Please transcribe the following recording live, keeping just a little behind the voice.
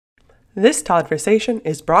This conversation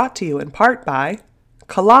is brought to you in part by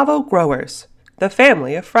Calavo Growers, the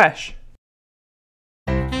family of fresh.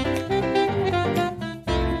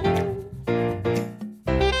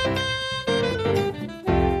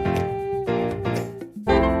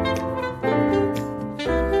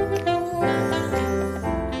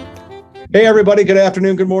 Hey, everybody. Good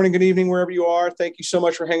afternoon, good morning, good evening, wherever you are. Thank you so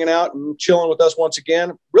much for hanging out and chilling with us once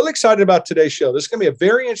again. Really excited about today's show. This is going to be a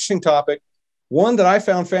very interesting topic, one that I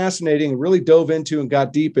found fascinating and really dove into and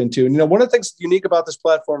got deep into. And, one of the things unique about this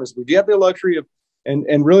platform is we do have the luxury of,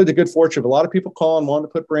 and really the good fortune of a lot of people calling, wanting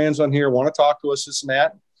to put brands on here, want to talk to us, this and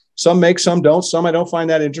that. Some make, some don't. Some I don't find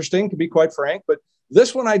that interesting, to be quite frank. But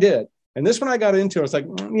this one I did. And this one I got into, I was like,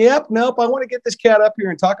 nope, I want to get this cat up here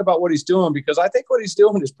and talk about what he's doing, because I think what he's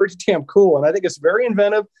doing is pretty damn cool. And I think it's very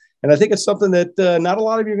inventive. And I think it's something that not a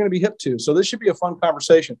lot of you are going to be hip to. So this should be a fun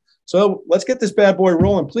conversation. So let's get this bad boy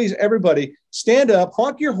rolling. Please, everybody, stand up,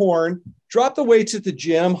 honk your horn, drop the weights at the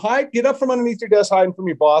gym, get up from underneath your desk, hiding from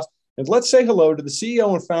your boss. And let's say hello to the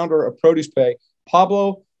CEO and founder of ProducePay,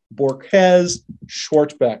 Pablo Borges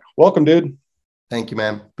Schwartzbeck. Welcome, dude. Thank you,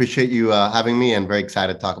 man. Appreciate you having me, and very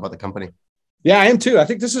excited to talk about the company. Yeah, I am too. I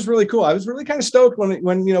think this is really cool. I was really kind of stoked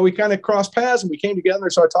when we kind of crossed paths and we came together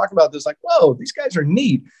and started talking about this. Like, whoa, these guys are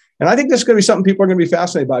neat. And I think this is going to be something people are going to be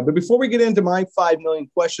fascinated by. But before we get into my 5 million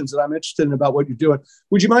questions that I'm interested in about what you're doing,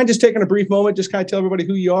 would you mind just taking a brief moment, just kind of tell everybody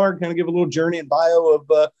who you are, kind of give a little journey and bio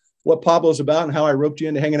of what Pablo's about and how I roped you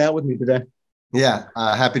into hanging out with me today? Yeah,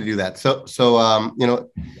 happy to do that. So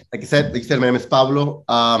like I said, my name is Pablo.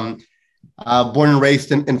 Born and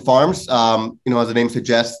raised in farms. As the name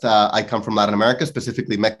suggests, I come from Latin America,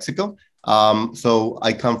 specifically Mexico. So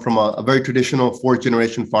I come from a very traditional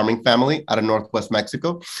 4th-generation farming family out of Northwest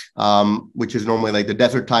Mexico, which is normally like the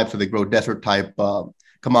desert type. So they grow desert type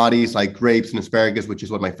commodities like grapes and asparagus, which is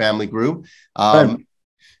what my family grew.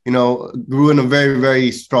 Grew in a very,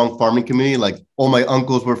 very strong farming community. Like all my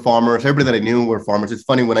uncles were farmers. Everybody that I knew were farmers. It's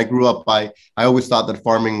funny, when I grew up, I always thought that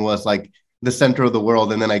farming was like the center of the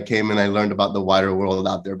world. And then I came and I learned about the wider world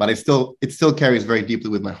out there, but it still carries very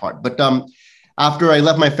deeply with my heart. But after I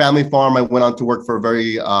left my family farm, I went on to work for a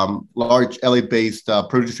very large LA-based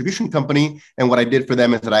produce distribution company. And what I did for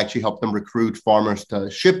them is that I actually helped them recruit farmers to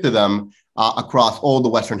ship to them across all the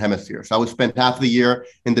Western Hemisphere. So I would spend half of the year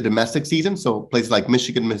in the domestic season, so places like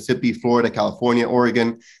Michigan, Mississippi, Florida, California,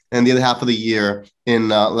 Oregon, and the other half of the year in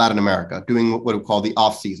Latin America, doing what we call the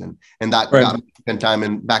off season. And that got me to spend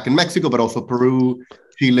time back in Mexico, but also Peru,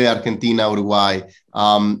 Chile, Argentina, Uruguay.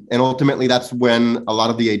 And ultimately, that's when a lot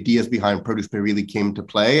of the ideas behind ProducePay really came to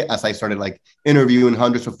play, as I started interviewing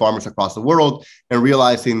hundreds of farmers across the world and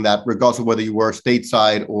realizing that regardless of whether you were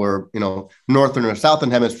stateside or, northern or southern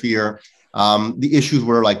hemisphere, the issues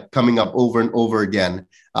were coming up over and over again.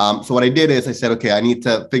 So what I did is I said, okay, I need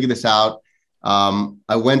to figure this out.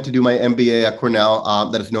 I went to do my MBA at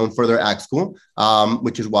Cornell, that is known for their ag school,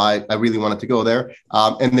 which is why I really wanted to go there.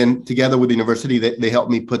 And then together with the university, they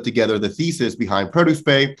helped me put together the thesis behind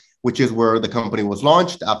ProducePay, which is where the company was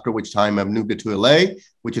launched, after which time I've moved it to LA,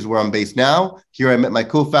 which is where I'm based now. Here I met my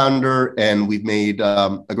co-founder, and we've made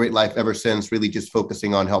a great life ever since, really just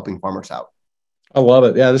focusing on helping farmers out. I love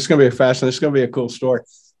it. Yeah, this is going to be fascinating. This is going to be a cool story.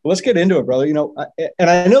 Well, let's get into it, brother. And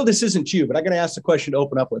I know this isn't you, but I'm going to ask the question to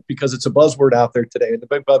open up with, because it's a buzzword out there today. And the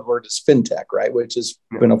big buzzword is fintech, right? Which is,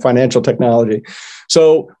 financial technology.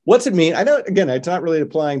 So what's it mean? I know, again, it's not really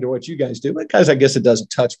applying to what you guys do, but guys, I guess it doesn't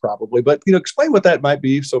touch probably. But, explain what that might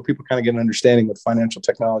be so people kind of get an understanding what financial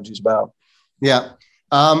technology is about. Yeah,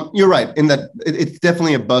 you're right in that it's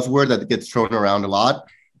definitely a buzzword that gets thrown around a lot.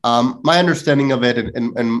 My understanding of it,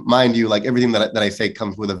 and mind you, everything that I say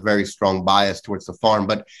comes with a very strong bias towards the farm.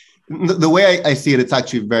 But the way I see it, it's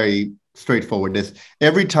actually very straightforward. Is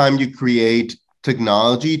every time you create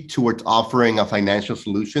technology towards offering a financial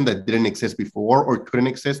solution that didn't exist before or couldn't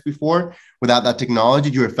exist before, without that technology,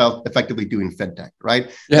 you're effectively doing fintech, right?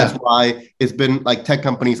 Yeah. That's why it's been tech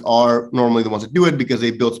companies are normally the ones that do it, because they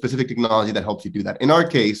build specific technology that helps you do that. In our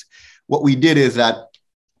case, what we did is that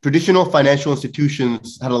traditional financial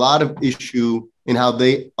institutions had a lot of issue in how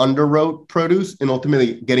they underwrote produce and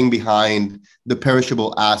ultimately getting behind the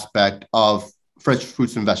perishable aspect of fresh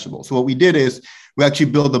fruits and vegetables. So what we did is we actually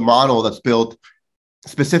built a model that's built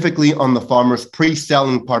specifically on the farmer's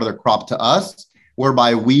pre-selling part of their crop to us,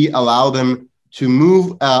 whereby we allow them to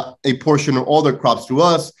move a portion of all their crops to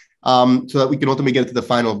us, so that we can ultimately get it to the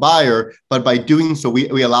final buyer. But by doing so,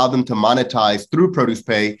 we allow them to monetize through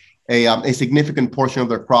ProducePay a significant portion of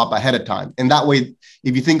their crop ahead of time. And that way,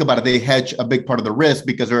 if you think about it, they hedge a big part of the risk,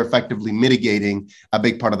 because they're effectively mitigating a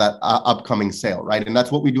big part of that upcoming sale, right? And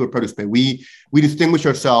that's what we do at ProducePay. We distinguish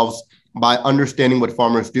ourselves by understanding what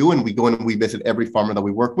farmers do, and we go in and we visit every farmer that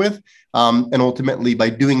we work with. And ultimately, by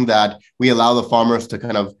doing that, we allow the farmers to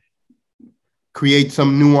kind of create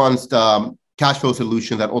some nuanced cash flow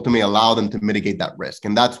solutions that ultimately allow them to mitigate that risk.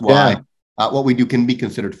 And that's why what we do can be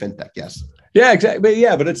considered fintech. Yes. Yeah, exactly.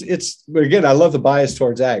 Yeah, but but again, I love the bias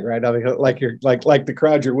towards ag, right? I mean, like the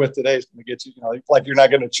crowd you're with today is going to get you, like you're not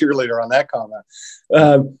going to cheerleader on that comment.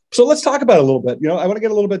 So let's talk about it a little bit. I want to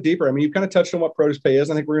get a little bit deeper. I mean, you've kind of touched on what Produce Pay is.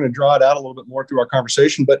 I think we're going to draw it out a little bit more through our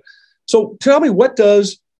conversation. But so tell me, what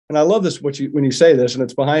does, and I love this, when you say this, and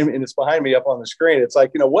it's behind me up on the screen. It's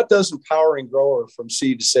like, what does empowering grower from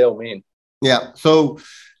seed to sale mean? Yeah. So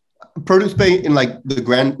Produce Pay, in like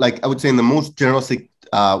I would say in the most generalistic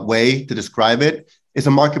way to describe it, is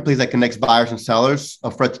a marketplace that connects buyers and sellers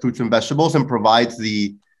of fresh fruits and vegetables and provides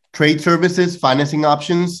the trade services, financing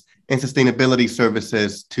options, and sustainability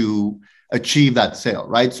services to achieve that sale,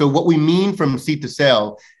 right? So what we mean from seed to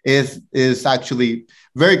sale is actually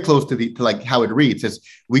very close to like how it reads. Is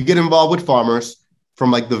we get involved with farmers from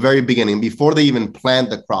like the very beginning, before they even plant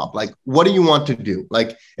the crop. Like, what do you want to do?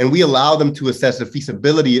 Like, and we allow them to assess the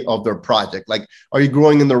feasibility of their project. Like, are you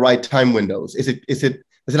growing in the right time windows? Does it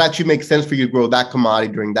actually make sense for you to grow that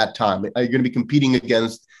commodity during that time? Are you going to be competing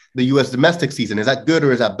against the U.S. domestic season? Is that good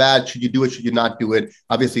or is that bad? Should you do it? Should you not do it?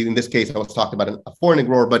 Obviously, in this case, I was talking about a foreign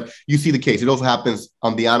grower, but you see the case. It also happens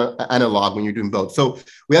on the analog when you're doing both. So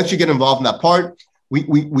we actually get involved in that part.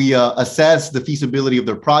 We assess the feasibility of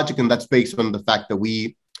their project, and that's based on the fact that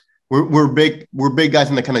we're big guys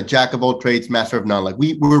in the kind of jack of all trades, master of none. Like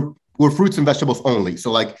we're fruits and vegetables only. So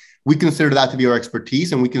like we consider that to be our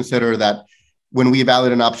expertise, and we consider that when we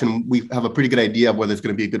evaluate an option, we have a pretty good idea of whether it's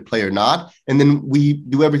going to be a good play or not. And then we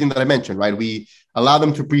do everything that I mentioned, right? We allow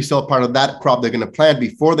them to pre-sell part of that crop they're going to plant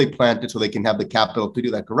before they plant it, so they can have the capital to do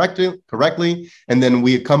that correctly. And then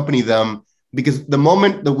we accompany them, because the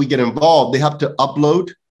moment that we get involved, they have to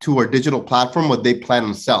upload to our digital platform what they plan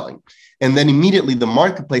on selling. And then immediately the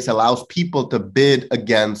marketplace allows people to bid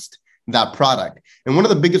against that product. And one of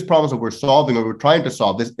the biggest problems that we're solving, or we're trying to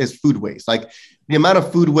solve, is food waste. Like the amount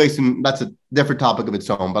of food waste, and that's a different topic of its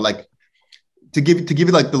own, but like to give you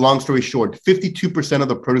like the long story short, 52% of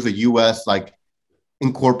the produce the US like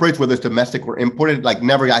incorporates, whether it's domestic or imported, like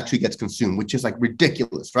never actually gets consumed, which is like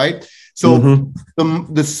ridiculous, right? So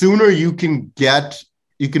the sooner you can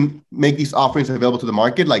make these offerings available to the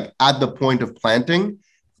market, like at the point of planting,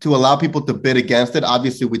 to allow people to bid against it,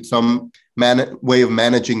 obviously with some way of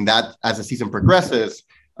managing that as the season progresses,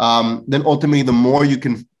 then ultimately the more you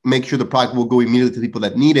can make sure the product will go immediately to people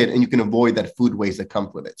that need it, and you can avoid that food waste that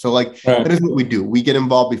comes with it. So like that is what we do. We get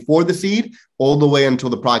involved before the seed all the way until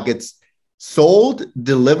the product gets sold,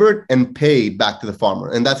 delivered, and paid back to the farmer.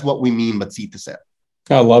 And that's what we mean by seed to sale.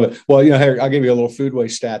 I love it. Well, I'll give you a little food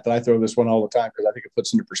waste stat that I throw this one all the time because I think it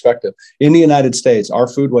puts into perspective. In the United States, our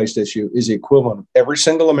food waste issue is the equivalent of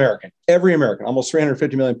every American, almost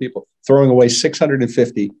 350 million people, throwing away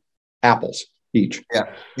 650 apples each.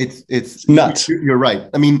 Yeah, it's nuts. You're right.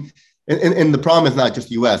 I mean, and the problem is not just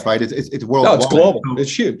U.S., right? It's worldwide. No, it's global.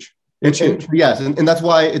 It's huge. It's huge. Yes. And that's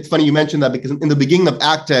why it's funny you mentioned that, because in the beginning of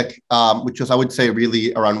AgTech, which was, I would say,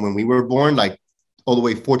 really around when we were born, like all the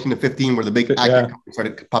way 14 to 15, where the big AgTech companies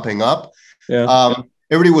started popping up. Yeah.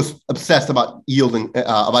 Everybody was obsessed about yielding,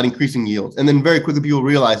 about increasing yields. And then very quickly people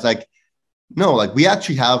realized, like, no, like we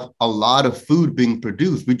actually have a lot of food being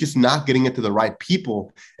produced. We're just not getting it to the right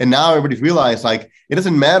people. And now everybody's realized, like, it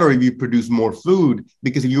doesn't matter if you produce more food,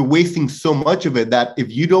 because you're wasting so much of it that if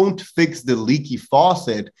you don't fix the leaky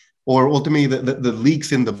faucet, or ultimately the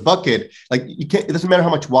leaks in the bucket, like you can't, it doesn't matter how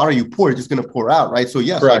much water you pour, it's just going to pour out, right? So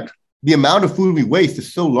yes, like, the amount of food we waste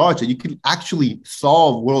is so large that you could actually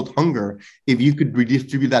solve world hunger if you could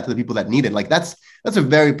redistribute that to the people that need it. Like that's a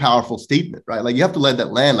very powerful statement, right? Like you have to let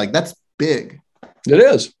that land, like that's big. It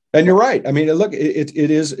is. And you're right. I mean, look,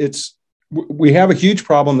 we have a huge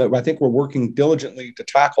problem that I think we're working diligently to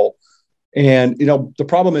tackle. And, the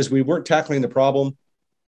problem is we weren't tackling the problem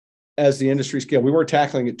as the industry scale. We were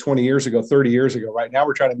tackling it 20 years ago, 30 years ago. Right now,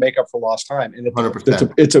 we're trying to make up for lost time. And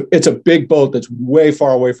 100%. It's a big boat that's way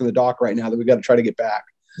far away from the dock right now that we've got to try to get back.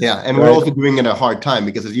 Yeah. And we're also doing it at a hard time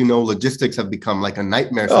because, as you know, logistics have become like a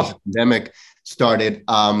nightmare since the pandemic started.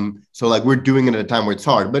 So like we're doing it at a time where it's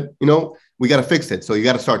hard, but we got to fix it. So you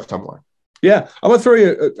got to start somewhere. Yeah. I'm going to throw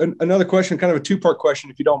you another question, kind of a two-part question,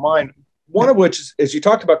 if you don't mind. One of which is you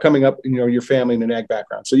talked about coming up, your family in an ag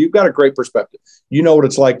background. So you've got a great perspective. You know what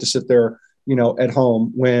it's like to sit there, at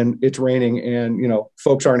home when it's raining and,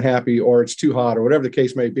 folks aren't happy or it's too hot or whatever the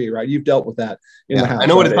case may be, right? You've dealt with that in the house. I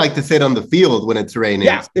know what it's like to sit on the field when it's raining.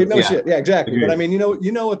 Yeah, shit. Yeah, exactly. But I mean, you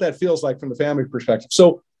know what that feels like from the family perspective.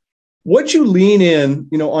 So What'd you lean in,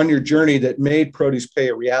 on your journey that made Produce Pay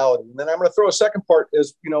a reality? And then I'm going to throw a second part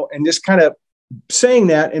is, and just kind of saying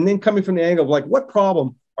that, and then coming from the angle of like, what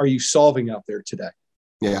problem are you solving out there today?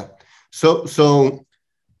 Yeah. So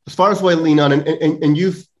as far as what I lean on, and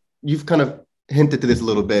you've kind of hinted to this a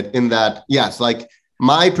little bit in that, yes, like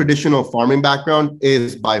my traditional farming background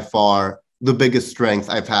is by far the biggest strength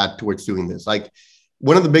I've had towards doing this. Like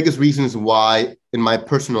one of the biggest reasons why, in my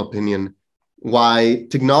personal opinion, why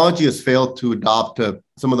technology has failed to adopt to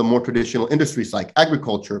some of the more traditional industries like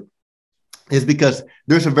agriculture is because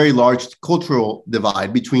there's a very large cultural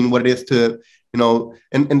divide between what it is to,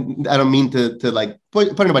 and I don't mean to like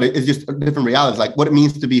put about it, it's just different realities, like what it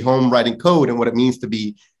means to be home writing code and what it means to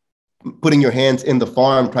be putting your hands in the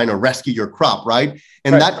farm trying to rescue your crop, right?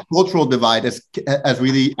 And that cultural divide has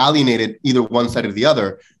really alienated either one side or the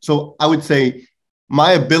other. So I would say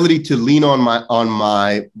my ability to lean on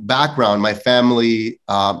my background, my family,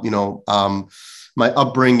 my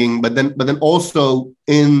upbringing, but then also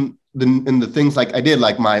in the things like I did,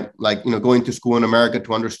 going to school in America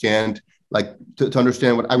to understand to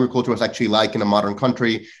understand what agriculture was actually like in a modern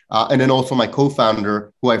country. And then also my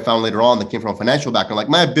co-founder, who I found later on that came from a financial background, like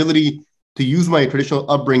my ability to use my traditional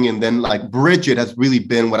upbringing and then like bridge it has really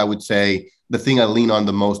been what I would say the thing I lean on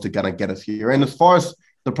the most to kind of get us here. And as far as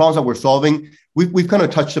the problems that we're solving, we've kind of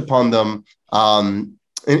touched upon them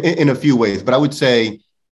in a few ways, but I would say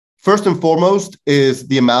first and foremost is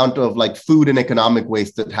the amount of like food and economic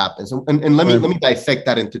waste that happens. And let me dissect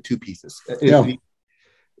that into two pieces.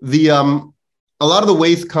 A lot of the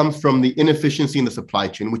waste comes from the inefficiency in the supply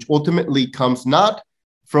chain, which ultimately comes not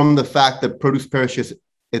from the fact that produce perishes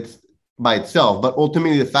by itself, but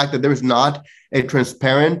ultimately the fact that there is not a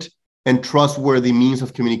transparent and trustworthy means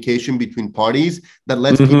of communication between parties that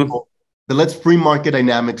lets free market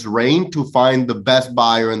dynamics reign to find the best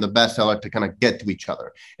buyer and the best seller to kind of get to each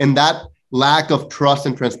other. And that lack of trust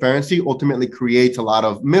and transparency ultimately creates a lot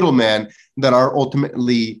of middlemen that are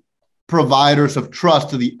ultimately providers of trust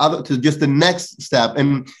to just the next step,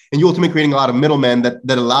 and you ultimately creating a lot of middlemen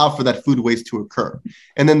that allow for that food waste to occur.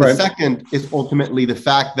 And then the second is ultimately the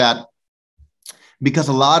fact that because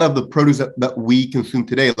a lot of the produce that we consume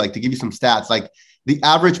today, like to give you some stats, like the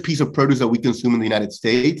average piece of produce that we consume in the United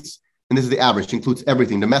States, and this is the average, includes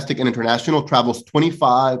everything, domestic and international, travels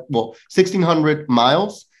 1,600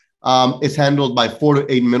 miles, is handled by 4 to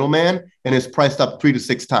 8 middlemen, and is priced up 3 to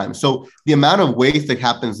 6 times. So the amount of waste that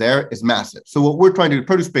happens there is massive. So what we're trying to do at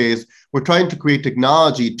Produce Pay is we're trying to create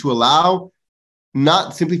technology to allow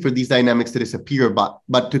not simply for these dynamics to disappear,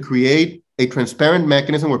 but to create a transparent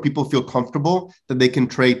mechanism where people feel comfortable that they can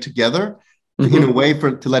trade together in a way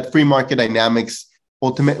to let free market dynamics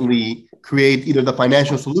ultimately create either the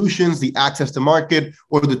financial solutions, the access to market,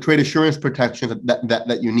 or the trade assurance protections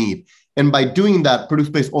that you need. And by doing that, Produce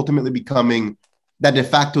Pay is ultimately becoming that de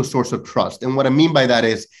facto source of trust. And what I mean by that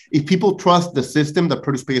is if people trust the system that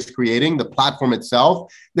Produce Pay is creating, the platform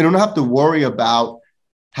itself, they don't have to worry about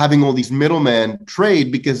having all these middlemen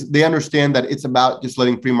trade because they understand that it's about just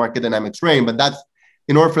letting free market dynamics reign. But that's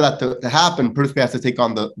in order for that to happen, Produce Pay has to take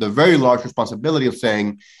on the very large responsibility of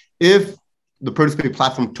saying, if the Produce Pay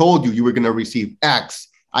platform told you were going to receive X,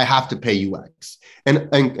 I have to pay you X.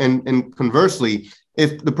 And conversely,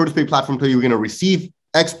 if the Produce Pay platform told you we're going to receive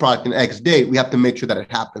X product in X date, we have to make sure that it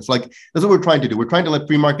happens. Like that's what we're trying to do. We're trying to let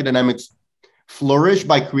free market dynamics flourish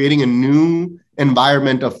by creating a new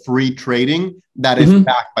environment of free trading that is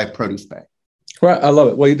backed by Produce Pay. Right. I love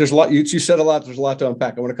it. Well, there's a lot, you said a lot, there's a lot to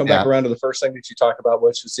unpack. I want to come back around to the first thing that you talk about,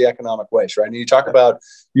 which is the economic waste, right? And you talk about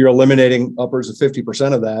you're eliminating upwards of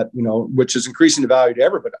 50% of that, which is increasing the value to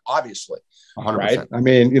everybody, obviously. 100%. Right. I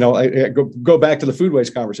mean, I go back to the food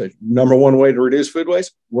waste conversation. Number one way to reduce food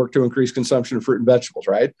waste, work to increase consumption of fruit and vegetables,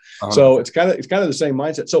 right? 100%. So it's kind of the same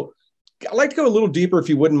mindset. So I'd like to go a little deeper, if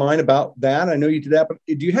you wouldn't mind, about that. I know you did that, but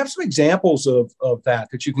do you have some examples of that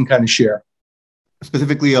you can kind of share?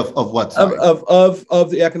 Specifically of what?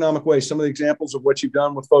 Of the economic waste, some of the examples of what you've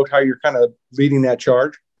done with folks, how you're kind of leading that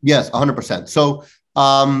charge? Yes, 100%. So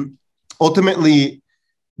ultimately,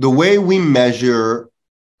 the way we measure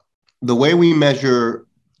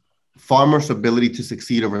farmers' ability to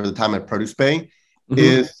succeed over the time at Produce Pay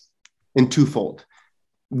is in twofold.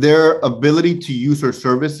 Their ability to use our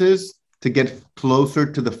services to get closer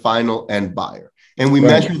to the final end buyer. And we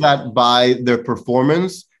measure that by their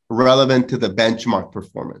performance relevant to the benchmark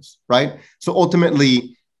performance, right? So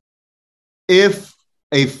ultimately, if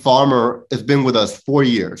a farmer has been with us 4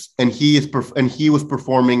 years and he was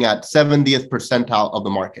performing at 70th percentile of the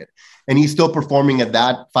market, and he's still performing at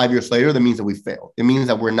that 5 years later, that means that we failed. It means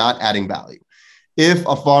that we're not adding value. if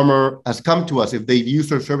a farmer has come to us, if they've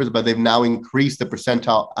used our service, but they've now increased the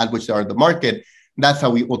percentile at which they are in the market, that's how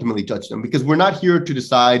we ultimately judge them. Because we're not here to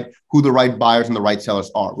decide who the right buyers and the right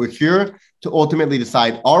sellers are. We're here to ultimately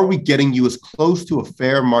decide, are we getting you as close to a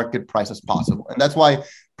fair market price as possible? And that's why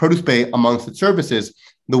ProducePay, amongst its services,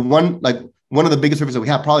 one of the biggest services that we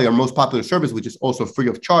have, probably our most popular service, which is also free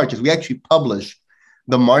of charge, is we actually publish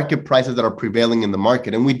the market prices that are prevailing in the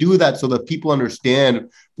market. And we do that so that people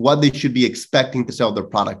understand what they should be expecting to sell their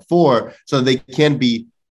product for, so that they can be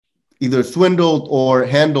either swindled or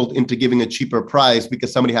handled into giving a cheaper price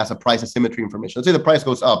because somebody has a price asymmetry information. Let's say the price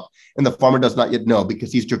goes up and the farmer does not yet know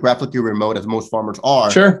because he's geographically remote, as most farmers are.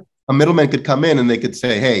 Sure. A middleman could come in and they could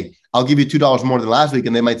say, hey, I'll give you $2 more than last week.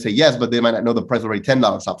 And they might say yes, but they might not know the price is already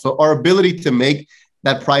 $10 up. So our ability to make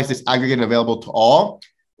that price disaggregated and available to all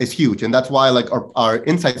is huge. And that's why our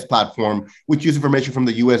insights platform, which uses information from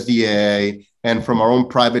the USDA and from our own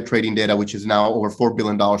private trading data, which is now over $4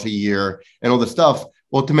 billion a year, and all the stuff,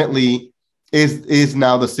 ultimately is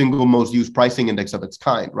now the single most used pricing index of its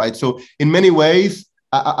kind, right? So in many ways,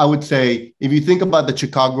 I would say, if you think about the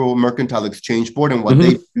Chicago Mercantile Exchange Board and what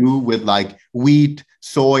they do with like wheat,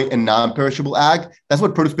 soy, and non-perishable ag, that's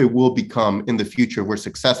what ProducePay will become in the future if we're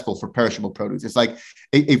successful for perishable produce. It's like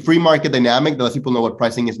a free market dynamic that lets people know what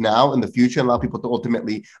pricing is now in the future and allow people to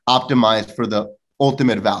ultimately optimize for the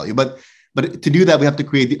ultimate value. But to do that, we have to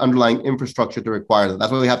create the underlying infrastructure to require that.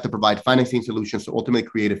 That's why we have to provide financing solutions to ultimately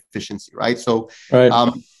create efficiency, right? So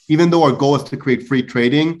even though our goal is to create free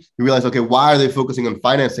trading, you realize, okay, why are they focusing on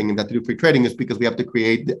financing and that to do free trading? Is because we have to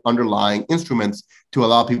create the underlying instruments to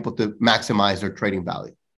allow people to maximize their trading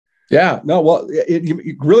value. Yeah, no, well,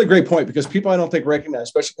 really great point, because people I don't think recognize,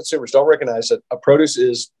 especially consumers, don't recognize that a produce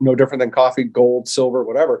is no different than coffee, gold, silver,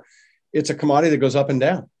 whatever. It's a commodity that goes up and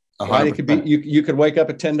down. Right? It could be you could wake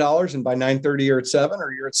up at $10 and by 9:30 you're at 7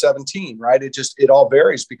 or you're at 17, right? It all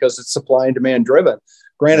varies because it's supply and demand driven.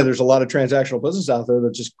 Granted, there's a lot of transactional business out there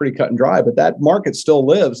that's just pretty cut and dry, but that market still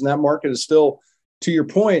lives, and that market is still, to your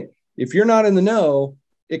point, if you're not in the know,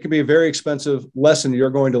 it can be a very expensive lesson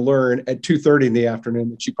you're going to learn at 2:30 in the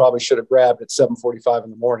afternoon that you probably should have grabbed at 7:45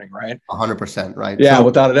 in the morning, right? 100%, right? Yeah, so,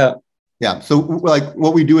 without a doubt. Yeah. So like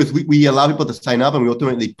what we do is we allow people to sign up and we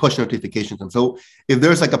ultimately push notifications. And so if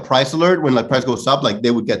there's like a price alert when like price goes up, like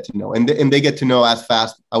they would get to know, and they get to know as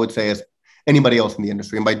fast, I would say, as anybody else in the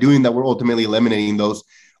industry. And by doing that, we're ultimately eliminating those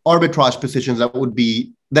arbitrage positions that would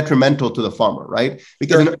be detrimental to the farmer, right?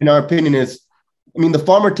 Because in our opinion the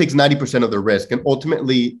farmer takes 90% of the risk, and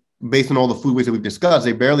ultimately, based on all the food waste that we've discussed,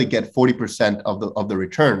 they barely get 40% of the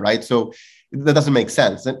return, right? So that doesn't make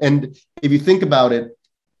sense. And if you think about it,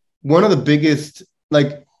 one of the biggest,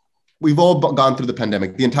 like, we've all gone through the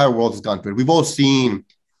pandemic. The entire world has gone through it. We've all seen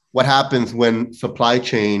what happens when supply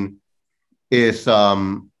chain is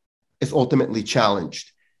ultimately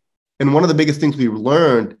challenged. And one of the biggest things we've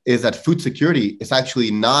learned is that food security is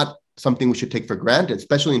actually not something we should take for granted,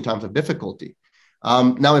 especially in times of difficulty.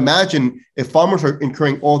 Now imagine if farmers are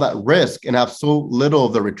incurring all that risk and have so little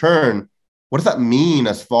of the return. What does that mean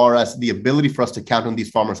as far as the ability for us to count on these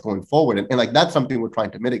farmers going forward? And like, that's something we're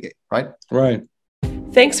trying to mitigate, right? Right.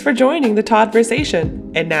 Thanks for joining the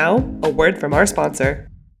Toddversation. And now, a word from our sponsor.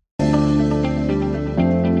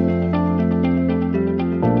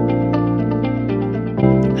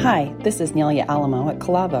 Hi, this is Nelia Alamo at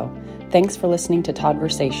Calavo. Thanks for listening to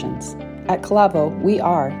Toddversations. At Calavo, we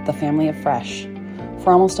are the family of fresh.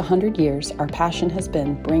 For almost 100 years, our passion has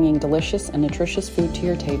been bringing delicious and nutritious food to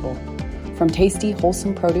your table. From tasty,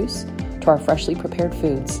 wholesome produce to our freshly prepared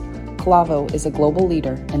foods, Calavo is a global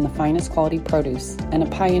leader in the finest quality produce and a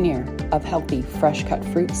pioneer of healthy, fresh-cut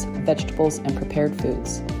fruits, vegetables, and prepared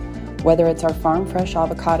foods. Whether it's our farm-fresh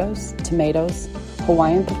avocados, tomatoes,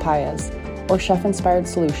 Hawaiian papayas, or chef-inspired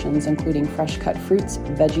solutions including fresh-cut fruits,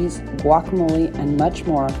 veggies, guacamole, and much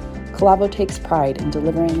more, Calavo takes pride in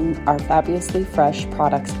delivering our fabulously fresh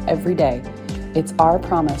products every day. It's our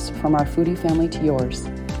promise from our foodie family to yours.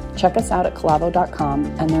 Check us out at calavo.com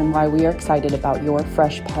and learn why we are excited about your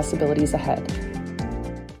fresh possibilities ahead.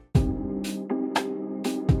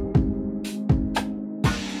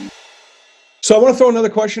 So I want to throw another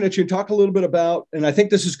question at you and talk a little bit about, and I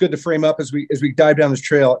think this is good to frame up as we dive down this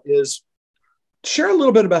trail, is share a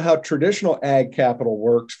little bit about how traditional ag capital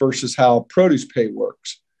works versus how ProducePay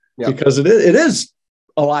works. Yeah. Because it is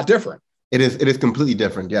a lot different. It is completely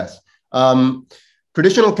different, yes.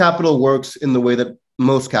 Traditional capital works in the way that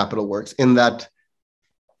most capital works, in that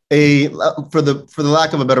for the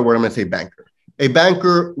lack of a better word, I'm going to say banker. A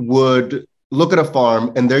banker would look at a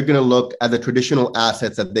farm and they're going to look at the traditional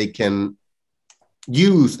assets that they can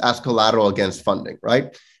use as collateral against funding,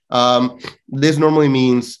 right? This normally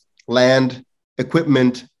means land,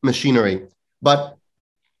 equipment, machinery. But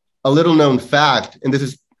a little known fact, and this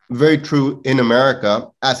is very true in America,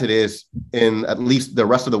 as it is in at least the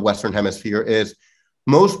rest of the Western Hemisphere, is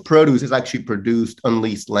most produce is actually produced on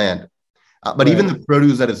leased land. But even the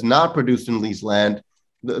produce that is not produced in leased land,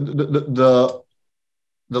 the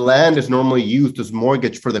land is normally used as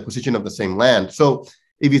mortgage for the acquisition of the same land. So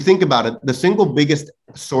if you think about it, the single biggest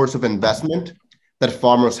source of investment that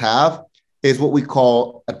farmers have is what we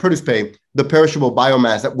call at ProducePay, the perishable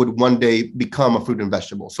biomass that would one day become a fruit and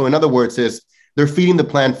vegetable. So in other words, is they're feeding the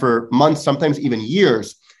plant for months, sometimes even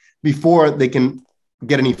years, before they can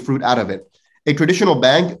get any fruit out of it. A traditional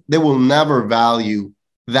bank, they will never value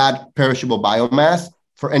that perishable biomass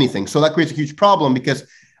for anything. So that creates a huge problem because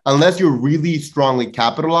unless you're really strongly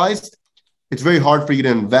capitalized, it's very hard for you to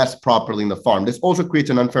invest properly in the farm. This also creates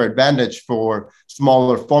an unfair advantage for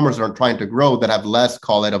smaller farmers that are trying to grow that have less,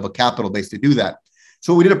 call it, of a capital base to do that.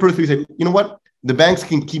 So we did a ProducePay, we said, you know what? The banks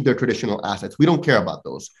can keep their traditional assets. We don't care about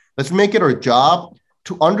those. Let's make it our job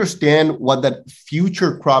to understand what that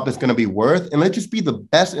future crop is going to be worth. And let's just be the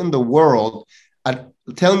best in the world at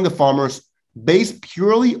telling the farmers, based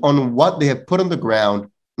purely on what they have put on the ground,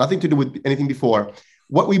 nothing to do with anything before,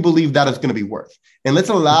 what we believe that is going to be worth. And let's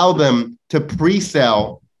allow them to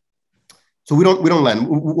pre-sell. So we don't lend.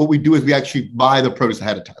 What we do is we actually buy the produce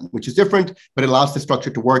ahead of time, which is different, but it allows the structure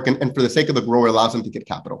to work. And for the sake of the grower, it allows them to get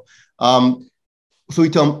capital. So we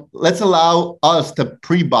tell them, let's allow us to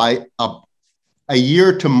pre-buy a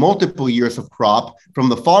year to multiple years of crop from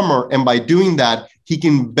the farmer. And by doing that, he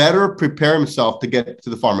can better prepare himself to get to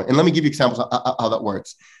the farmer. And let me give you examples of how that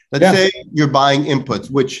works. Let's say you're buying inputs,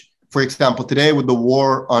 which, for example, today with the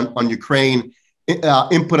war on Ukraine,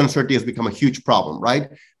 input uncertainty has become a huge problem, right?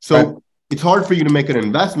 So it's hard for you to make an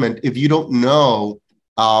investment if you don't know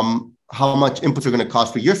how much inputs are going to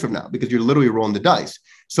cost for years from now, because you're literally rolling the dice.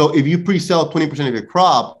 So if you pre-sell 20% of your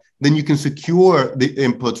crop, then you can secure the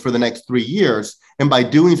inputs for the next 3 years. And by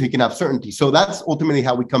doing so, you can have certainty. So that's ultimately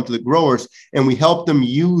how we come to the growers, and we help them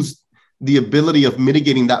use the ability of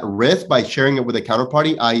mitigating that risk by sharing it with a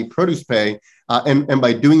counterparty, i.e. ProducePay, and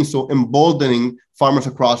by doing so, emboldening farmers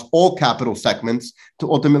across all capital segments to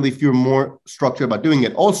ultimately feel more structured about doing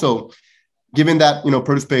it. Also, given that,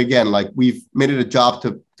 ProducePay, again, like we've made it a job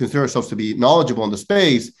to consider ourselves to be knowledgeable in the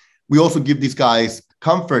space, we also give these guys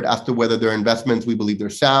comfort as to whether their investments, we believe they're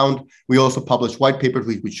sound. We also publish white papers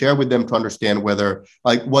we share with them to understand whether,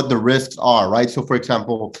 like, what the risks are, right? So for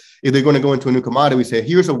example, if they're going to go into a new commodity, we say,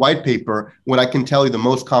 here's a white paper, what I can tell you the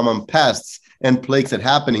most common pests and plagues that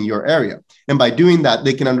happen in your area. And by doing that,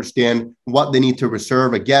 they can understand what they need to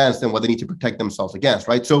reserve against and what they need to protect themselves against,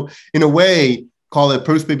 right? So in a way, call it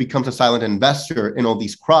ProducePay becomes a silent investor in all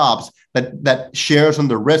these crops that shares on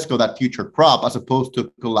the risk of that future crop, as opposed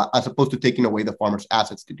to taking away the farmer's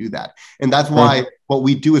assets to do that. And that's why what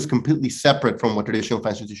we do is completely separate from what traditional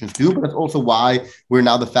financial institutions do. But that's also why we're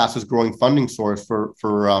now the fastest growing funding source for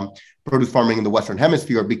produce farming in the Western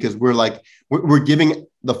Hemisphere, because we're giving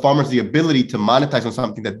the farmers the ability to monetize on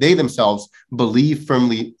something that they themselves believe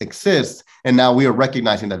firmly exists. And now we are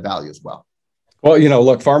recognizing that value as well. Well,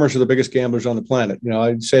 look, farmers are the biggest gamblers on the planet.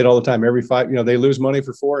 I say it all the time. Every 5, they lose money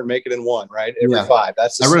for 4 and make it in 1, right? Every 5. I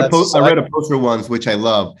read a poster once, which I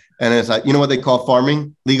love. And it's like, what they call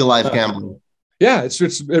farming? Legalized gambling. Yeah,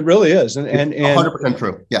 it really is. And 100%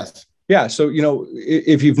 true. Yes. Yeah. So,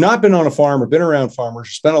 if you've not been on a farm or been around farmers,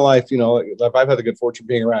 spent a life, like I've had the good fortune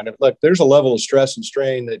being around it. Look, there's a level of stress and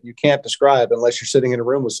strain that you can't describe unless you're sitting in a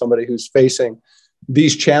room with somebody who's facing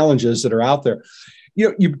these challenges that are out there.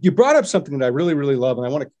 You brought up something that I really, really love, and I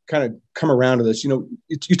want to kind of come around to this. You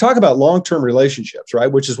talk about long-term relationships, right?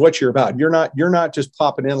 Which is what you're about. You're not just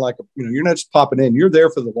popping in you're not just popping in. You're there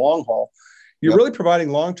for the long haul. You're really providing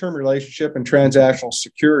long-term relationship and transactional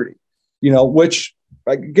security. Which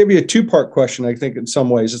I can give you a 2-part question. I think in some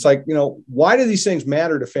ways it's like, why do these things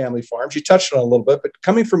matter to family farms? You touched on it a little bit, but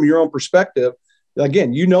coming from your own perspective,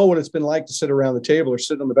 again, what it's been like to sit around the table or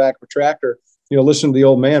sit on the back of a tractor. Listen to the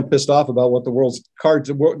old man pissed off about what the world's cards,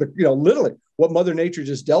 literally what Mother Nature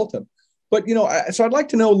just dealt him. But, so I'd like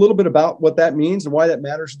to know a little bit about what that means and why that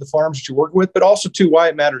matters to the farms that you work with, but also too, why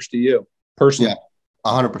it matters to you personally. Yeah,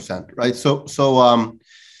 100%. Right. So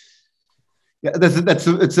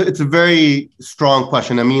it's a very strong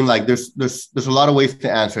question. I mean, like there's a lot of ways to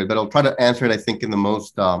answer it, but I'll try to answer it, I think, in the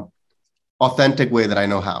most authentic way that I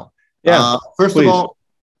know how. Yeah. First of all,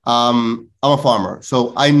 I'm a farmer,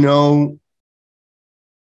 so I know.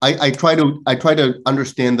 I try to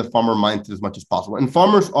understand the farmer mindset as much as possible. And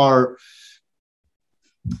farmers are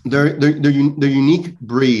they're unique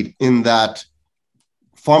breed in that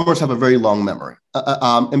farmers have a very long memory.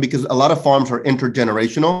 and because a lot of farms are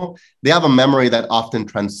intergenerational, they have a memory that often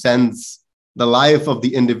transcends the life of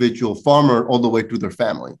the individual farmer all the way through their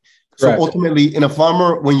family. So Correct. ultimately, in a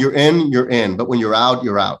farmer, when you're in, but when you're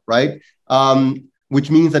out, right? Which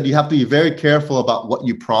means that you have to be very careful about what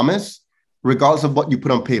you promise, regardless of what you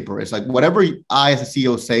put on paper. It's like whatever I, as a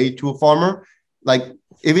CEO, say to a farmer, like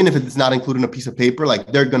even if it's not included in a piece of paper,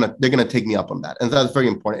 like they're gonna take me up on that, and that's very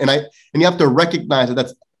important. And you have to recognize that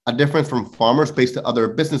that's a difference from farmers based to other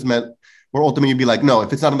businessmen, where ultimately you'd be like, no,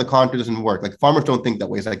 if it's not in the contract, it doesn't work. Like farmers don't think that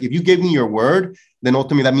way. It's like, if you gave me your word, then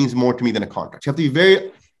ultimately that means more to me than a contract.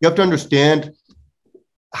 You have to understand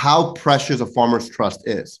how precious a farmer's trust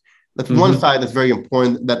is. That's one side that's very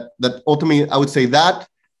important, that ultimately I would say that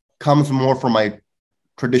comes more from my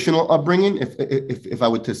traditional upbringing, if I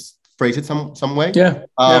would just phrase it some way. Yeah.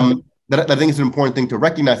 That I think is an important thing to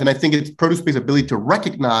recognize. And I think it's ProduceSpace's ability to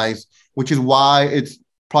recognize, which is why it's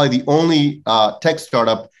probably the only tech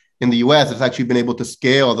startup in the US that's actually been able to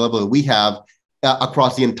scale at the level that we have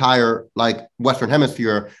across the entire like Western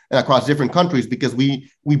hemisphere and across different countries, because we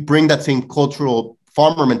bring that same cultural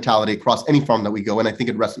farmer mentality across any farm that we go. And I think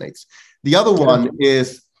it resonates. The other one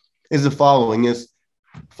is the following: is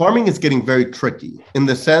farming is getting very tricky in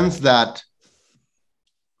the sense that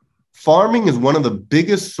farming is one of the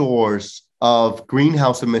biggest source of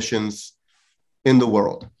greenhouse emissions in the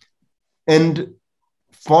world. And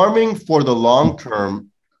farming for the long term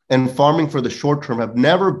and farming for the short term have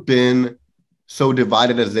never been so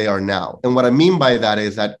divided as they are now. And what I mean by that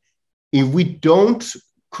is that if we don't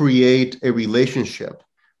create a relationship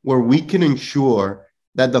where we can ensure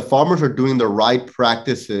that the farmers are doing the right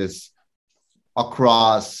practices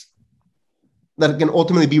across, that can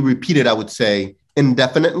ultimately be repeated, I would say,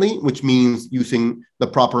 indefinitely, which means using the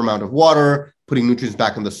proper amount of water, putting nutrients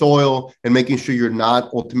back in the soil, and making sure you're not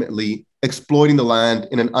ultimately exploiting the land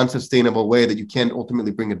in an unsustainable way that you can't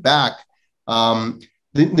ultimately bring it back,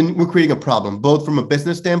 then we're creating a problem, both from a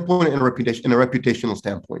business standpoint and a reputational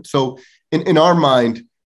standpoint. So in our mind,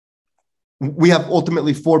 we have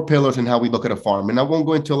ultimately 4 pillars in how we look at a farm. And I won't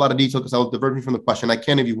go into a lot of detail because I was diverging from the question. I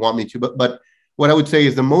can if you want me to, but what I would say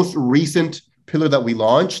is the most recent pillar that we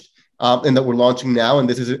launched and that we're launching now, and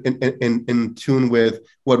this is in tune with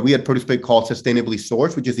what we at ProduceSpace call Sustainably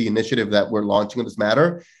Sourced, which is the initiative that we're launching on this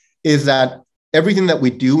matter, is that everything that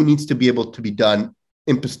we do needs to be able to be done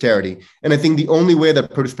in posterity. And I think the only way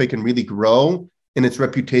that ProduceSpace can really grow in its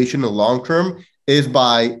reputation in the long term is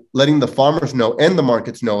by letting the farmers know and the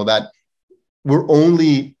markets know that we're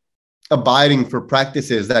only abiding for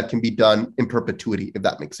practices that can be done in perpetuity, if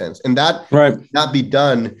that makes sense. And that not be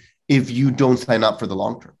done if you don't sign up for the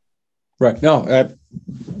long term. Right. No,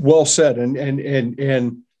 well said.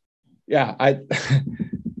 And yeah,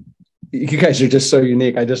 you guys are just so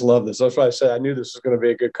unique. I just love this. That's why I said I knew this was going to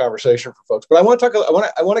be a good conversation for folks. But I want to talk.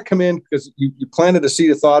 I want to come in because you planted a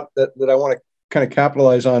seed of thought that I want to kind of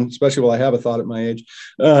capitalize on, especially while I have a thought at my age.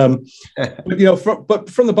 But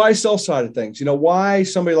from the buy sell side of things, why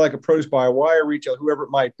somebody like a produce buyer, why a retailer, whoever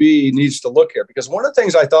it might be, needs to look here. Because one of the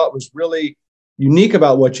things I thought was really unique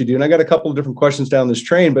about what you do, and I got a couple of different questions down this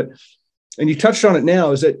train, and you touched on it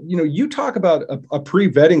now, is that you talk about a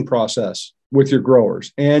pre-vetting process with your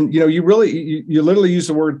growers, and you literally use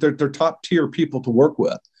the word they're top tier people to work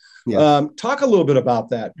with. Yeah. Talk a little bit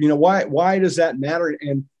about that. Why does that matter,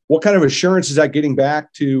 and what kind of assurance is that getting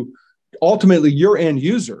back to ultimately your end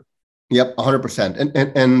user? Yep,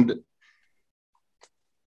 100%. And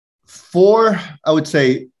I would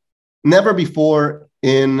say, never before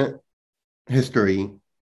in history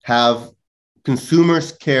have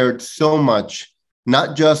consumers cared so much,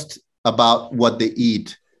 not just about what they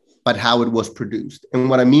eat, but how it was produced. And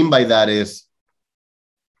what I mean by that is,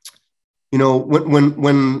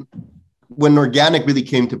 when organic really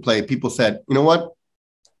came to play, people said, you know what?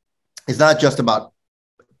 It's not just about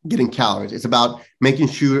getting calories. It's about making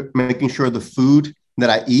sure the food that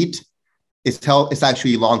I eat is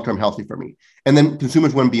actually long-term healthy for me. And then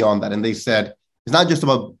consumers went beyond that, and they said, it's not just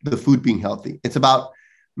about the food being healthy. It's about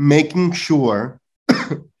making sure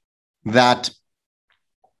that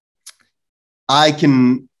I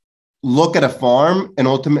can look at a farm and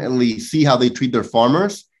ultimately see how they treat their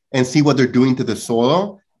farmers and see what they're doing to the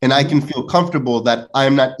soil. And I can feel comfortable that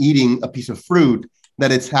I'm not eating a piece of fruit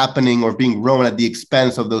that it's happening or being grown at the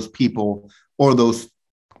expense of those people or those,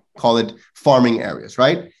 call it, farming areas,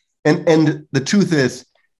 right? And the truth is,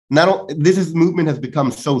 this movement has become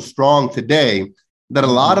so strong today that a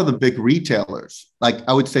lot of the big retailers, like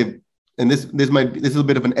I would say, and this is a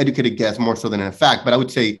bit of an educated guess more so than a fact, but I would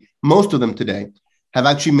say most of them today have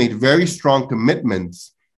actually made very strong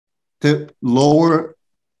commitments to lower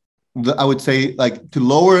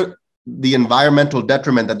the environmental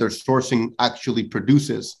detriment that their sourcing actually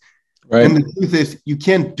produces. Right. And the truth is, you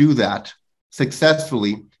can't do that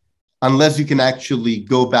successfully unless you can actually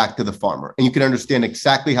go back to the farmer and you can understand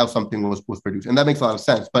exactly how something was produced. And that makes a lot of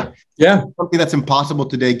sense. But yeah, something that's impossible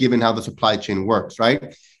today, given how the supply chain works,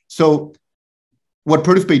 right? So what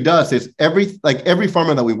ProducePay does is every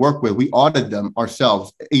farmer that we work with, we audit them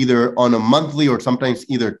ourselves, either on a monthly or sometimes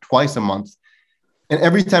either twice a month. And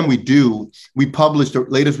every time we do, we publish the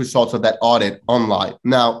latest results of that audit online.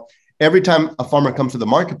 Now, every time a farmer comes to the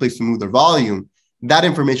marketplace to move their volume, that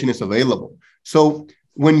information is available. So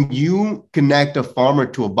when you connect a farmer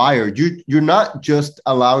to a buyer, you're not just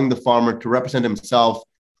allowing the farmer to represent himself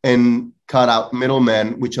and cut out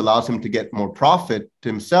middlemen, which allows him to get more profit to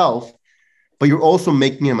himself, but you're also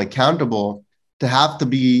making him accountable to have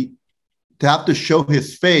to show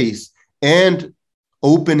his face and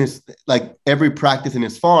open his, like, every practice in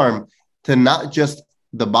his farm to not just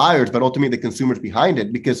the buyers, but ultimately the consumers behind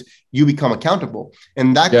it, because you become accountable.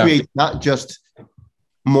 And that creates not just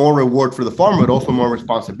more reward for the farmer, but also more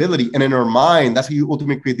responsibility. And in our mind, that's how you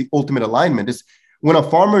ultimately create the ultimate alignment, is when a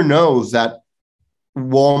farmer knows that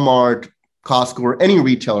Walmart, Costco, or any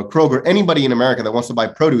retailer, Kroger, anybody in America that wants to buy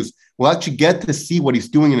produce will actually get to see what he's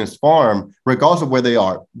doing in his farm, regardless of where they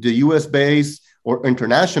are, the US base or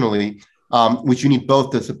internationally, which you need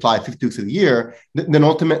both to supply 50 weeks of the year, then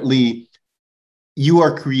ultimately you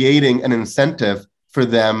are creating an incentive for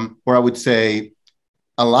them, or I would say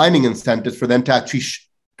aligning incentives for them to actually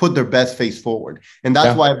put their best face forward. And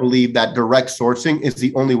that's why I believe that direct sourcing is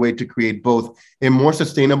the only way to create both a more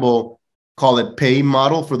sustainable, call it pay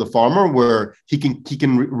model for the farmer, where he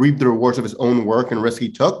can reap the rewards of his own work and risk he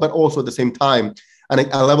took, but also at the same time,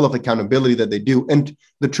 a level of accountability that they do. And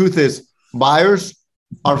the truth is, buyers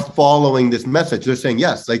are following this message. They're saying,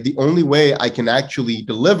 yes, like the only way I can actually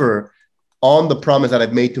deliver on the promise that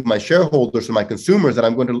I've made to my shareholders and my consumers that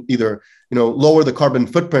I'm going to either, lower the carbon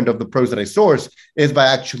footprint of the produce that I source, is by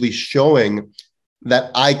actually showing that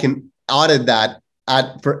I can audit that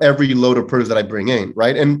for every load of produce that I bring in,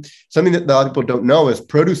 right? And something that a lot of people don't know is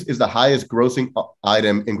produce is the highest grossing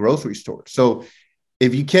item in grocery stores. So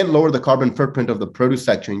if you can't lower the carbon footprint of the produce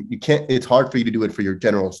section, it's hard for you to do it for your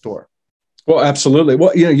general store. Well, absolutely.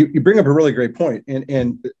 Well, you bring up a really great point.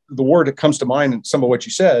 And the word that comes to mind in some of what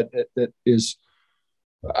you said that is,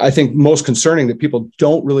 I think, most concerning that people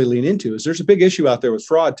don't really lean into is there's a big issue out there with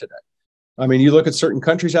fraud today. I mean, you look at certain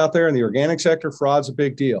countries out there in the organic sector, fraud's a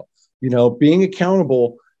big deal. Being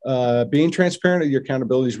accountable, being transparent of your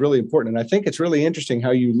accountability is really important. And I think it's really interesting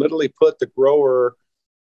how you literally put the grower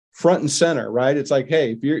front and center, right? It's like,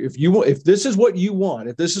 hey, if this is what you want,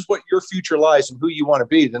 if this is what your future lies and who you want to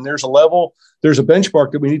be, then there's a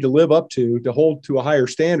benchmark that we need to live up to hold to a higher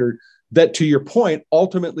standard that, to your point,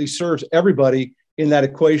 ultimately serves everybody in that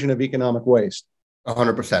equation of economic waste.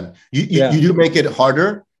 100%. You do make it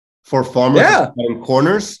harder for farmers to find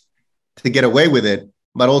corners to get away with it,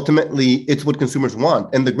 but ultimately it's what consumers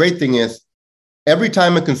want. And the great thing is, every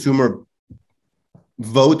time a consumer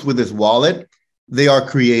votes with his wallet, they are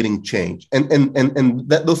creating change, and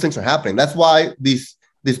those things are happening. That's why these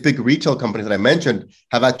big retail companies that I mentioned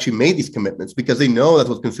have actually made these commitments, because they know that's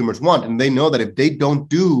what consumers want, and they know that if they don't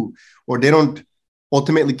do, or they don't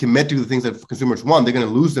ultimately commit to the things that consumers want, they're going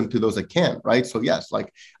to lose them to those that can, right? So yes,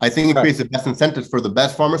 like I think it creates the best incentives for the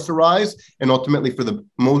best farmers to rise, and ultimately for the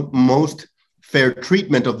most fair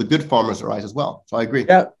treatment of the good farmers to rise as well. So I agree.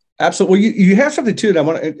 Yeah, absolutely. Well, you have something too that I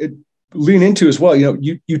want to lean into as well.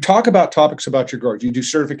 You talk about topics about your growers. You do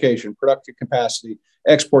certification, productive capacity,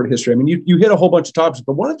 export history. I mean, you hit a whole bunch of topics,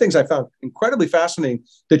 but one of the things I found incredibly fascinating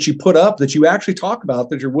that you put up, that you actually talk about,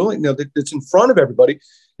 that you're willing, that's in front of everybody,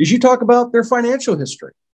 is you talk about their financial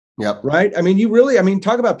history. Yep. Right. I mean,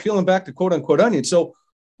 talk about peeling back the quote unquote onion. So,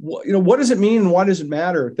 what does it mean? And why does it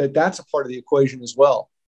matter that that's a part of the equation as well?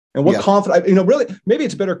 And what confidence, really, maybe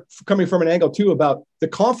it's better coming from an angle too about the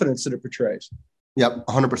confidence that it portrays. Yep,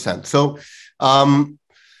 100%. So,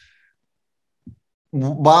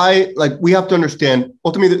 we have to understand,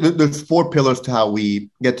 ultimately, there's 4 pillars to how we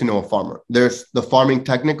get to know a farmer. There's the farming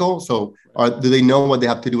technical. So, do they know what they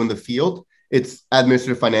have to do in the field? It's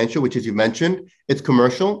administrative financial, which, as you mentioned, it's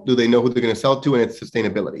commercial. Do they know who they're going to sell to? And it's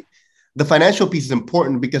sustainability. The financial piece is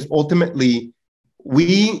important because ultimately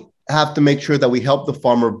we have to make sure that we help the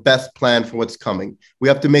farmer best plan for what's coming. We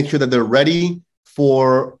have to make sure that they're ready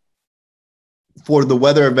for the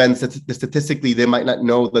weather events that statistically they might not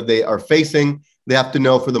know that they are facing. They have to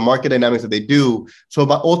know for the market dynamics that they do. So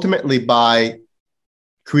ultimately by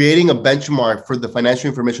creating a benchmark for the financial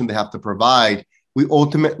information they have to provide, we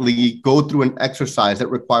ultimately go through an exercise that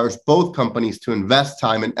requires both companies to invest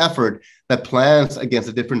time and effort that plans against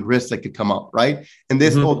the different risks that could come up, right? And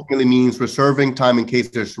this ultimately means reserving time in case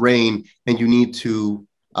there's rain and you need to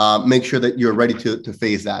make sure that you're ready to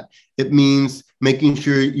face that. It means making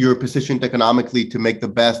sure you're positioned economically to make the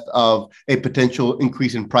best of a potential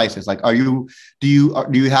increase in prices. Like, do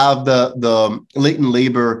you have the latent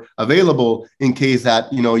labor available in case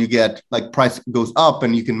that, you get like price goes up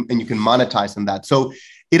and you can monetize on that. So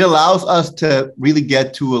it allows us to really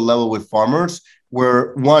get to a level with farmers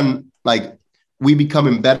where one, like, we become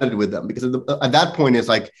embedded with them, because at that point it's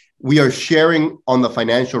like we are sharing on the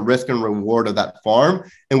financial risk and reward of that farm.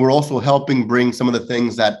 And we're also helping bring some of the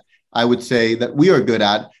things that I would say that we are good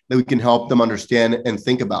at, that we can help them understand and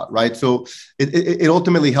think about, right? So it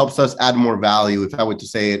ultimately helps us add more value, if I were to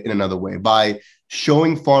say it in another way, by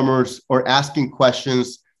showing farmers or asking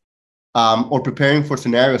questions or preparing for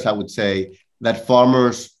scenarios, I would say, that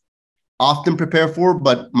farmers often prepare for,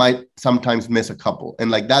 but might sometimes miss a couple. And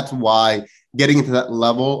like, that's why getting into that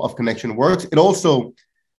level of connection works. It also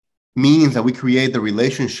means that we create the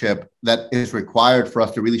relationship that is required for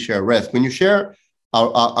us to really share risk. When you share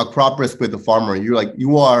a crop risk with the farmer, you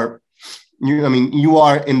are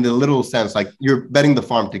in the literal sense, like you're betting the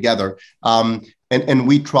farm together. And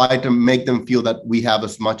we try to make them feel that we have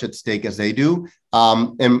as much at stake as they do.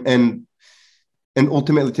 And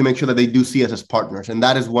ultimately to make sure that they do see us as partners. And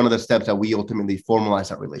that is one of the steps that we ultimately formalize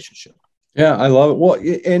that relationship. Yeah, I love it. Well,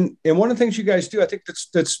 and one of the things you guys do, I think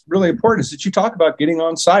that's really important, is that you talk about getting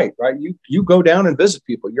on site, right? You go down and visit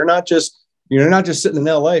people. You're not just sitting in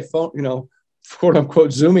LA phone, quote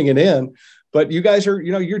unquote, zooming it in, but you guys are,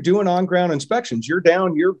 you're doing on ground inspections. You're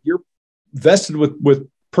down, you're vested with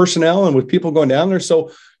personnel and with people going down there.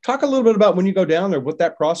 So talk a little bit about when you go down there, what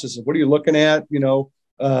that process is. What are you looking at? What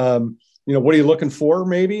are you looking for?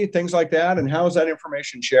 Maybe things like that. And how is that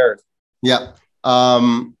information shared? Yeah.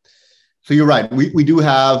 So you're right. We do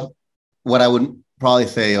have what I would probably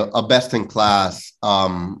say a best in class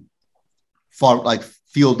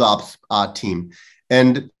field ops team.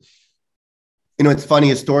 And, it's funny,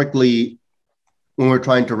 historically, when we're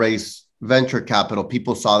trying to raise venture capital,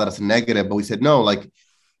 people saw that as a negative, but we said, no, like,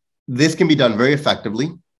 this can be done very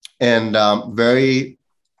effectively and very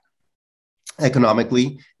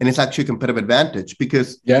economically. And it's actually a competitive advantage,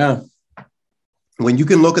 because when you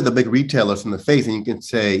can look at the big retailers in the face and you can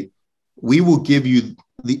say, we will give you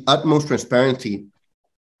the utmost transparency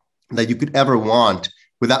that you could ever want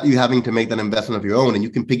without you having to make that investment of your own, and you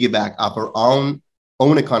can piggyback off our own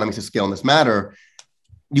economies of scale in this matter,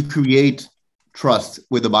 you create trust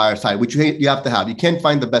with the buyer side, which you have to have. You can't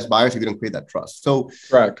find the best buyers if you don't create that trust. So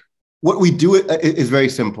correct. What we do is very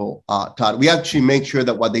simple, Todd. We actually make sure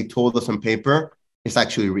that what they told us on paper is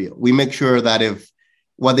actually real. We make sure that if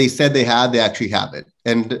what they said they had, they actually have it.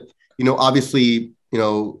 And, obviously,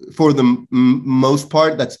 for the most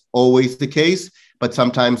part, that's always the case, but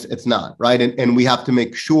sometimes it's not, right? And we have to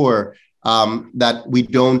make sure that we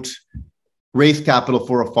don't raise capital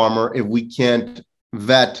for a farmer if we can't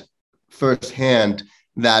vet firsthand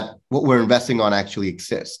that what we're investing on actually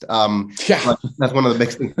exists. That's one of the big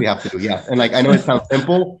things we have to do. Yeah. And like, I know it sounds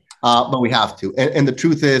simple, but we have to. And the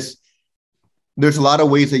truth is, there's a lot of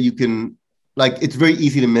ways that you can, like, it's very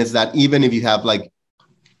easy to miss that. Even if you have like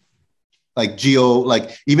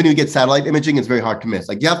even if you get satellite imaging, it's very hard to miss.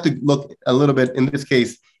 Like, you have to look a little bit, in this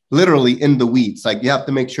case, literally in the weeds. Like, you have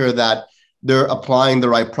to make sure that they're applying the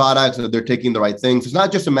right products, that they're taking the right things. It's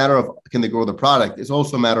not just a matter of can they grow the product. It's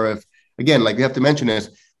also a matter of, again, like we have to mention is,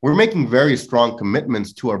 we're making very strong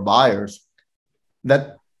commitments to our buyers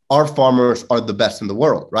that our farmers are the best in the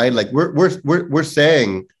world, right? Like we're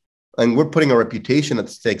saying, and we're putting our reputation at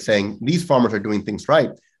stake, saying these farmers are doing things right.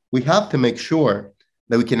 We have to make sure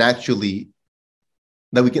that we can actually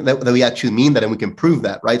that we actually mean that, and we can prove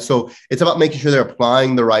that, right? So it's about making sure they're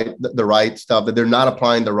applying the right stuff, that they're not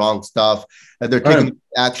applying the wrong stuff, that they're taking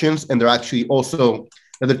actions, and they're actually also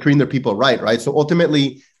that they're treating their people right? So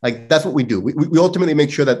ultimately, like, that's what we do. We ultimately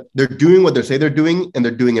make sure that they're doing what they say they're doing, and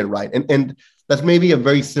they're doing it right. And that's maybe a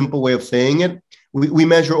very simple way of saying it. We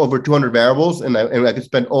measure over 200 variables, and I could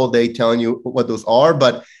spend all day telling you what those are,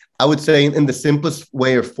 but I would say in the simplest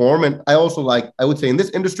way or form. And I would say in this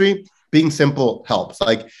industry, being simple helps.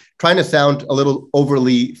 Like, trying to sound a little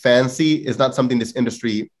overly fancy is not something this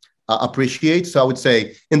industry appreciates. So I would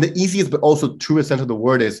say in the easiest, but also truest sense of the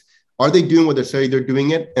word is, are they doing what they say they're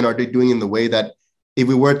doing it? And are they doing it in the way that if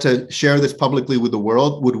we were to share this publicly with the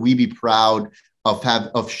world, would we be proud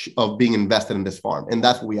of being invested in this farm. And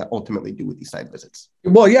that's what we ultimately do with these site visits.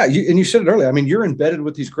 Well, yeah. And you said it earlier. I mean, you're embedded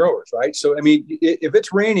with these growers, right? So, I mean, if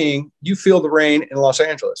it's raining, you feel the rain in Los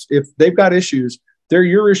Angeles. If they've got issues, they're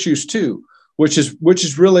your issues too, which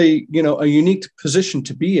is really, a unique position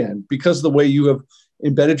to be in because of the way you have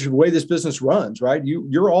embedded the way this business runs, right?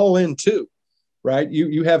 You're all in too, right?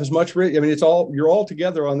 You have as much, I mean, you're all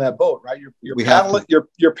together on that boat, right?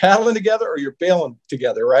 You're paddling together or you're bailing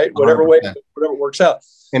together, right? Whatever 100%. whatever works out.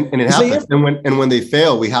 And it happens. And when they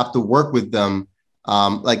fail, we have to work with them.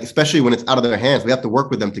 Especially when it's out of their hands, we have to work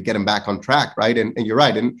with them to get them back on track. Right. And you're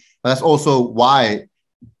right. And that's also why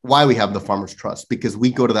we have the Farmers Trust, because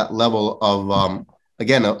we go to that level of,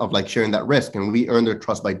 of like sharing that risk, and we earn their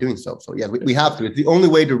trust by doing so. So yeah, we have to. It's the only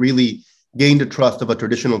way to really gain the trust of a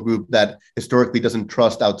traditional group that historically doesn't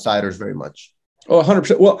trust outsiders very much. Oh,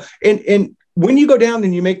 100%. Well, and when you go down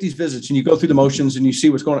and you make these visits and you go through the motions and you see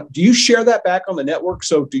what's going on, do you share that back on the network?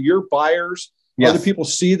 So do your buyers, other people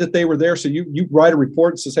see that they were there? So you write a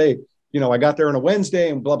report that says, hey, I got there on a Wednesday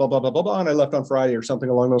and blah, blah, blah, blah, blah, blah, and I left on Friday or something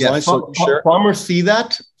along those lines. So you share. Farmers see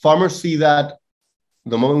that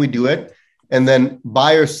the moment we do it. And then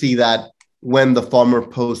buyers see that when the farmer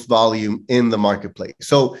posts volume in the marketplace.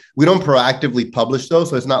 So we don't proactively publish those.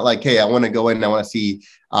 So it's not like, hey, I want to go in and I want to see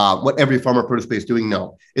what every farmer produce pay is doing.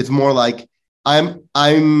 No, it's more like I'm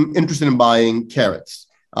interested in buying carrots.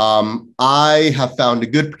 I have found a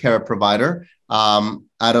good carrot provider out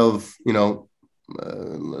of,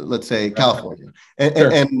 let's say California.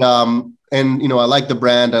 And I like the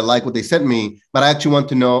brand. I like what they sent me, but I actually want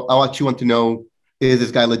to know, is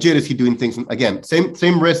this guy legit? Is he doing things? Again,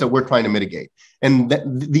 same risk that we're trying to mitigate. And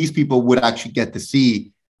these people would actually get to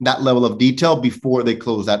see that level of detail before they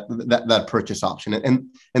close that purchase option.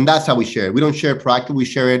 And that's how we share it. We don't share it proactively. We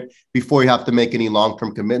share it before you have to make any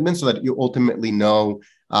long-term commitments, so that you ultimately know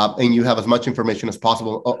and you have as much information as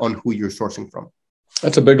possible on who you're sourcing from.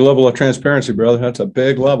 That's a big level of transparency, brother. That's a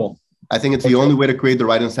big level. I think it's the only way to create the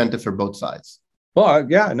right incentive for both sides. Well,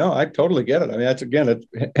 yeah, no, I totally get it. I mean, that's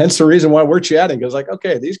hence the reason why we're chatting. Because like,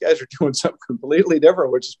 okay, these guys are doing something completely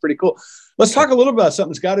different, which is pretty cool. Let's talk a little about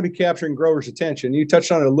something that's got to be capturing growers' attention. You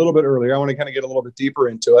touched on it a little bit earlier. I want to kind of get a little bit deeper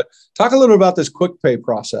into it. Talk a little bit about this quick pay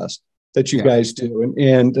process that you guys do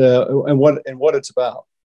and what it's about.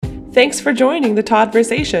 Thanks for joining the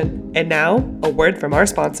Toddversation. And now, a word from our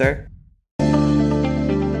sponsor.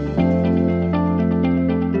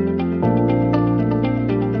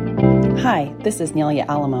 Hi, this is Nelia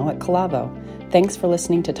Alamo at Calavo. Thanks for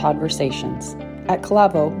listening to Toddversations. At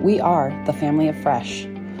Calavo, we are the family of fresh.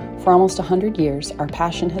 For almost 100 years, our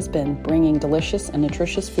passion has been bringing delicious and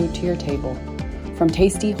nutritious food to your table. From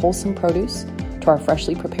tasty, wholesome produce to our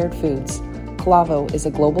freshly prepared foods, Calavo is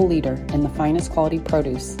a global leader in the finest quality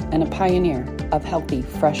produce and a pioneer of healthy,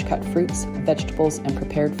 fresh-cut fruits, vegetables, and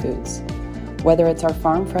prepared foods. Whether it's our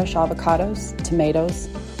farm-fresh avocados, tomatoes,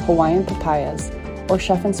 Hawaiian papayas, or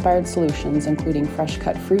chef-inspired solutions including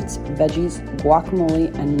fresh-cut fruits, veggies,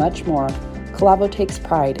 guacamole, and much more, Calavo takes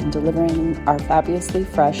pride in delivering our fabulously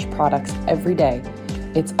fresh products every day.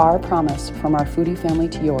 It's our promise from our foodie family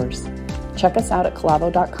to yours. Check us out at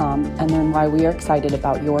calavo.com and learn why we are excited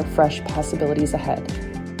about your fresh possibilities ahead.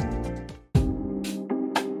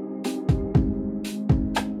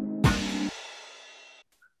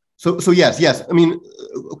 So yes. I mean,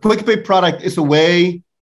 Quick Pay product is a way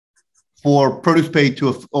for Produce Pay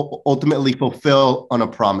to ultimately fulfill on a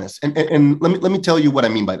promise. And let me tell you what I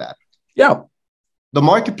mean by that. Yeah. The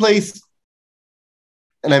marketplace,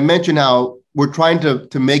 and I mentioned how we're trying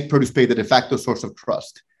to make Produce Pay the de facto source of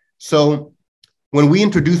trust. So when we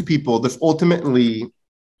introduce people, there's ultimately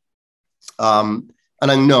an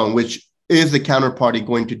unknown, which is the counterparty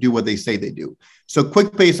going to do what they say they do. So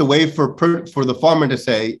Quick Pay is a way for the farmer to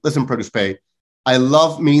say, listen, Produce Pay, I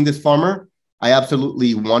love meeting this farmer. I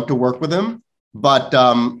absolutely want to work with him, but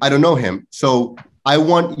I don't know him. So I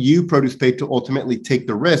want you, Produce Pay, to ultimately take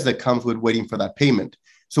the risk that comes with waiting for that payment.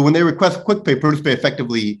 So when they request Quick Pay, Produce Pay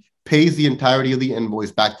effectively pays the entirety of the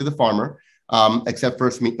invoice back to the farmer, except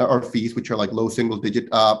for our fees, which are like low single-digit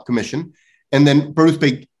commission. And then Produce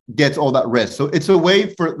Pay gets all that risk. So it's a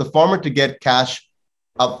way for the farmer to get cash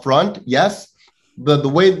up front, yes. The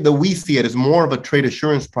way that we see it is more of a trade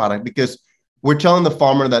assurance product, because we're telling the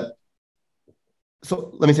farmer that.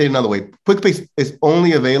 So let me say it another way. Quick Pay is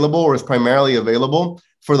only available, or is primarily available,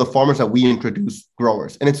 for the farmers that we introduce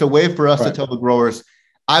growers. And it's a way for us to tell the growers,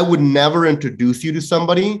 I would never introduce you to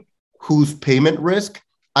somebody whose payment risk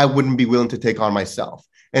I wouldn't be willing to take on myself.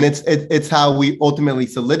 And it's how we ultimately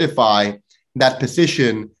solidify that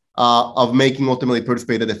position of making ultimately Produce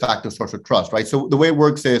Pay the de facto source of trust, right? So the way it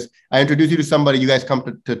works is I introduce you to somebody, you guys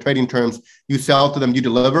come to trading terms, you sell to them, you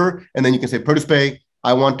deliver, and then you can say, Produce Pay,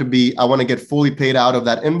 I want to get fully paid out of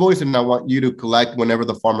that invoice, and I want you to collect whenever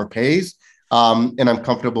the farmer pays. And I'm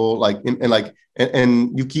comfortable,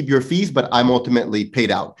 and you keep your fees, but I'm ultimately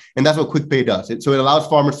paid out. And that's what Quick Pay does. So it allows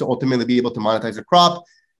farmers to ultimately be able to monetize their crop,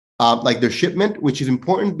 like their shipment, which is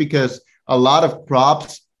important because a lot of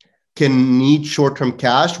crops can need short-term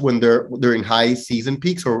cash when they're in high season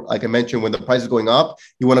peaks, or like I mentioned, when the price is going up,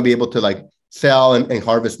 you want to be able to sell and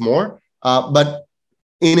harvest more. But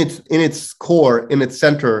in its core, in its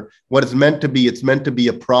center, what it's meant to be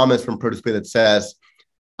a promise from Produce Pay that says,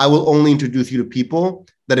 I will only introduce you to people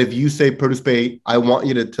that if you say Produce Pay, I want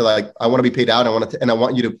you to I want to be paid out, and I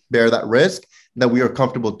want you to bear that risk, that we are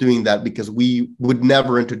comfortable doing that, because we would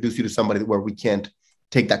never introduce you to somebody where we can't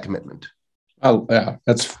take that commitment. Oh yeah,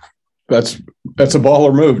 that's a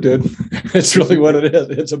baller move, dude. It's really what it is.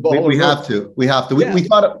 It's a baller. We have to. Yeah. We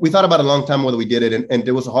thought about it a long time whether we did it, and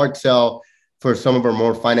it was a hard sell for some of our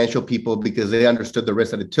more financial people because they understood the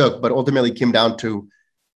risk that it took. But ultimately, it came down to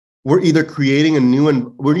we're either creating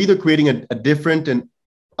a different, and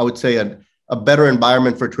I would say a better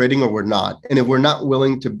environment for trading, or we're not. And if we're not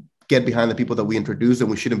willing to get behind the people that we introduce, then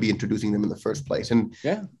we shouldn't be introducing them in the first place. And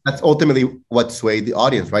that's ultimately what swayed the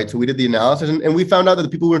audience, right? So we did the analysis, and we found out that the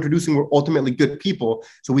people we were introducing were ultimately good people.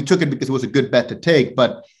 So we took it because it was a good bet to take,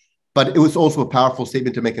 but it was also a powerful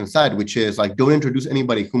statement to make inside, which is don't introduce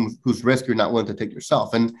anybody whose risk you're not willing to take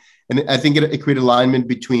yourself. And I think it created alignment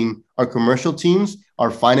between our commercial teams, our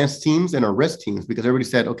finance teams, and our risk teams, because everybody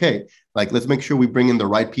said, okay, let's make sure we bring in the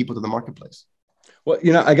right people to the marketplace. Well,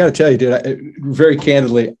 I got to tell you, dude, very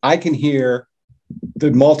candidly, I can hear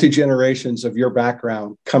the multi-generations of your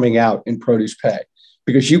background coming out in Produce Pay,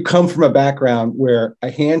 because you come from a background where a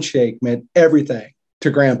handshake meant everything to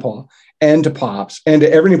grandpa and to pops and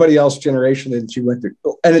to everybody else generation that you went through.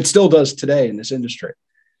 And it still does today in this industry.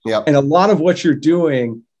 Yeah. And a lot of what you're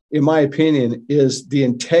doing, in my opinion, is the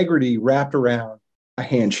integrity wrapped around a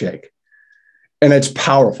handshake. And it's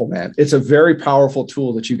powerful, man. It's a very powerful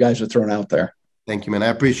tool that you guys have thrown out there. Thank you, man. I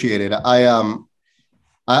appreciate it. I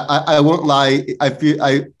won't lie.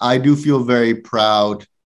 I do feel very proud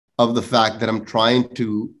of the fact that I'm trying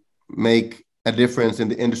to make a difference in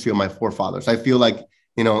the industry of my forefathers. I feel like,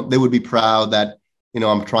 they would be proud that,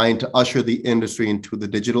 I'm trying to usher the industry into the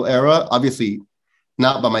digital era. Obviously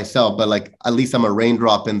not by myself, but at least I'm a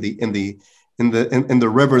raindrop in the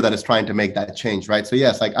river that is trying to make that change. Right. So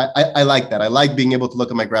yes, I like that. I like being able to look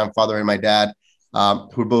at my grandfather and my dad,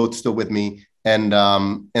 who are both still with me, and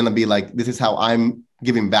be like, this is how I'm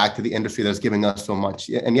giving back to the industry that's giving us so much.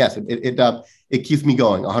 And yes, it keeps me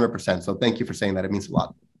going 100%. So thank you for saying that. It means a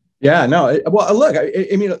lot. Yeah, no. Well, look,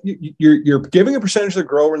 I mean, you're giving a percentage of the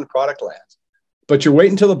grower in the product lands, but you're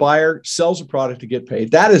waiting until the buyer sells the product to get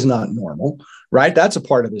paid. That is not normal, right? That's a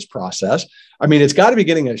part of this process. I mean, it's got to be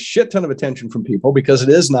getting a shit ton of attention from people because it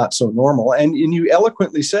is not so normal. And you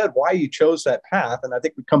eloquently said why you chose that path. And I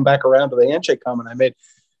think we come back around to the handshake comment I made.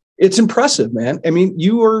 It's impressive, man. I mean,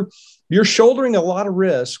 you're shouldering a lot of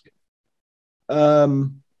risk.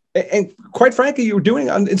 And quite frankly, you were doing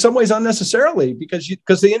it in some ways unnecessarily because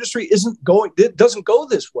the industry doesn't go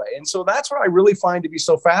this way. And so that's what I really find to be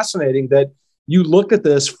so fascinating, that you looked at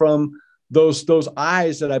this from those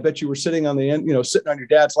eyes that I bet you were sitting on the end, sitting on your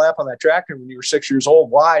dad's lap on that tractor when you were 6 years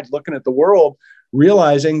old, wide, looking at the world,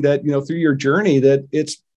 realizing that, through your journey, that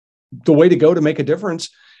it's the way to go to make a difference.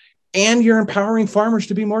 And you're empowering farmers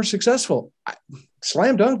to be more successful.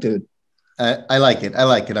 Slam dunk, dude. I like it.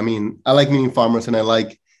 I mean, I like meeting farmers, and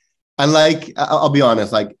I'll be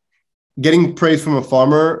honest, getting praise from a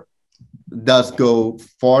farmer does go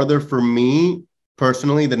farther for me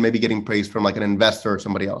personally than maybe getting praise from an investor or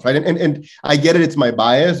somebody else, right? And I get it, it's my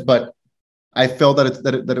bias, but I felt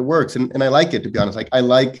that it works, and I like it, to be honest. I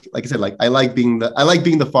like I said, I like being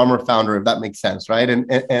the farmer founder, if that makes sense, right? And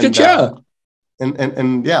good job.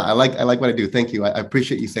 And yeah, I like what I do. Thank you. I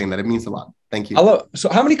appreciate you saying that. It means a lot. Thank you. So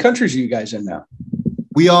how many countries are you guys in now?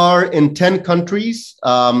 We are in 10 countries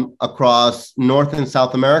across North and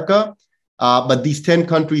South America, but these 10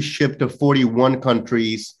 countries ship to 41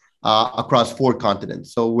 countries across 4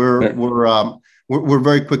 continents. So we're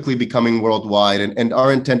very quickly becoming worldwide, and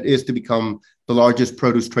our intent is to become the largest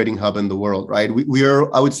produce trading hub in the world. Right? We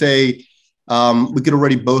are. I would say we could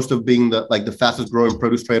already boast of being the fastest growing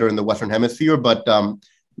produce trader in the Western Hemisphere, but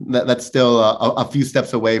that's still a few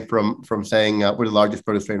steps away from saying we're the largest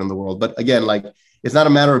produce trader in the world. But again, it's not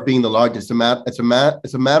a matter of being the largest. It's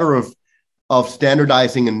a matter of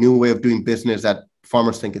standardizing a new way of doing business that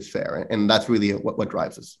farmers think is fair, and that's really what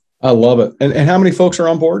drives us. I love it. And how many folks are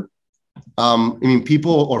on board? I mean,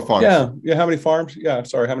 people or farms? Yeah. How many farms? Yeah.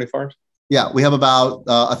 Sorry. How many farms? Yeah, we have about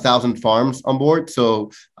 1,000 farms on board.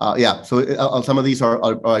 So some of these are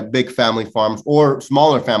like big family farms or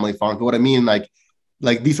smaller family farms. But what I mean, like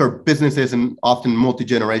these are businesses and often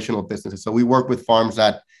multi-generational businesses. So we work with farms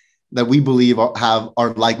that we believe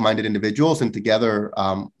are like-minded individuals, and together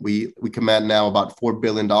we command now about $4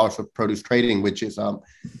 billion of produce trading, which is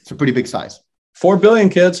it's a pretty big size. 4 billion,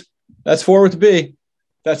 kids. That's 4 with a B.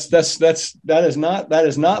 That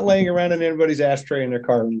is not laying around in anybody's ashtray in their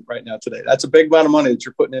car right now today. That's a big amount of money that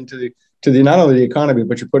you're putting into the not only the economy,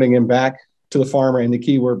 but you're putting in back to the farmer, and the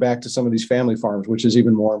key word back to some of these family farms, which is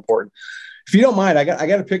even more important. If you don't mind, I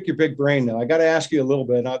got to pick your big brain now. I got to ask you a little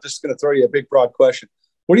bit. I'm just going to throw you a big broad question.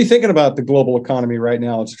 What are you thinking about the global economy right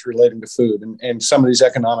now as it's relating to food and some of these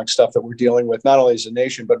economic stuff that we're dealing with, not only as a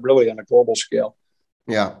nation, but really on a global scale?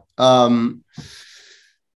 Yeah.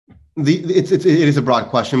 It is a broad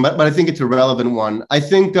question, but I think it's a relevant one. I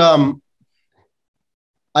think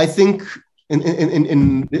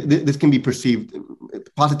in this can be perceived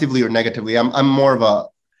positively or negatively. I'm more of a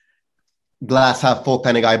glass half full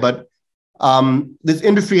kind of guy, but this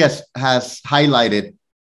industry has highlighted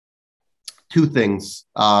two things.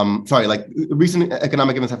 Recent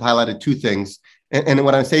economic events have highlighted two things. And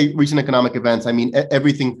when I say recent economic events, I mean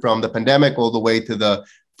everything from the pandemic all the way to the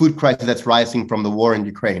food crisis that's rising from the war in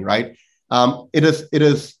Ukraine, right? It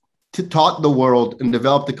is taught the world and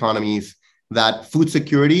developed economies that food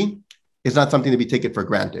security is not something to be taken for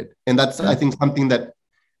granted. And that's, I think, something that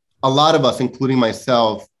a lot of us, including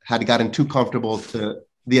myself, had gotten too comfortable to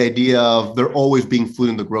the idea of there always being food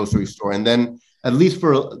in the grocery store. And then, at least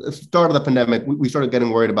for the start of the pandemic, we started getting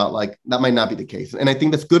worried about like, that might not be the case. And I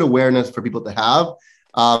think that's good awareness for people to have,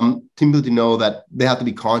 to know that they have to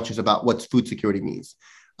be conscious about what food security means.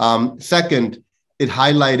 Second, it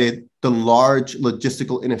highlighted the large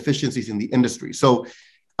logistical inefficiencies in the industry. So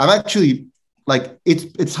I'm actually like,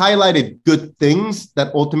 it's highlighted good things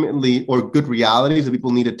that ultimately, or good realities that people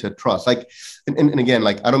needed to trust. Like, and again,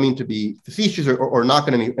 like, I don't mean to be facetious or knock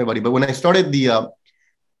on anybody, but when I started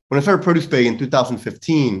Produce Bay in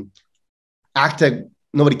 2015, AgTech,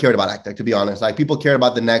 nobody cared about AgTech, to be honest. Like, people cared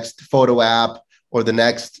about the next photo app or the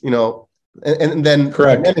next, and then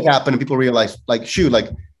correct. The pandemic happened and people realized, like, shoot,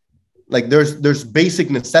 like there's basic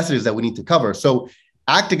necessities that we need to cover. So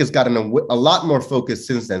AgTech has gotten a lot more focus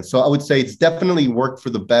since then. So I would say it's definitely worked for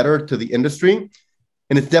the better to the industry.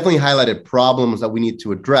 And it's definitely highlighted problems that we need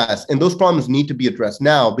to address. And those problems need to be addressed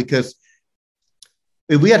now, because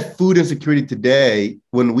if we had food insecurity today,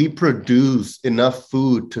 when we produce enough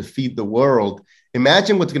food to feed the world,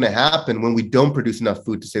 imagine what's going to happen when we don't produce enough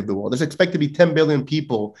food to save the world. There's expected to be 10 billion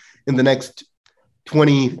people in the next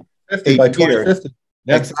 20 by 2050.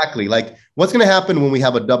 Yeah. Exactly. Like, what's going to happen when we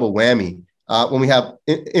have a double whammy? When we have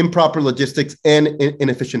improper logistics and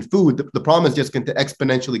inefficient food, the problem is just going to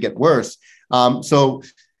exponentially get worse. And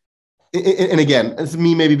again, it's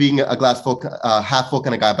me maybe being a glass full, half full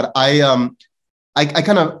kind of guy, but I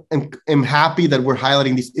kind of am happy that we're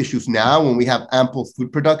highlighting these issues now when we have ample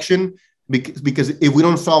food production, because if we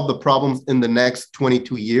don't solve the problems in the next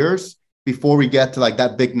 22 years, before we get to like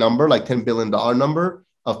that big number, like $10 billion number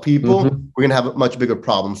of people, we're going to have a much bigger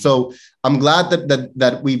problem. So I'm glad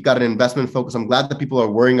that we've got an investment focus. I'm glad that people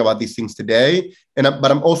are worrying about these things today.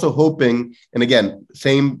 But I'm also hoping, and again,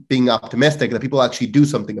 being optimistic, that people actually do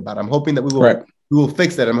something about it. I'm hoping that we will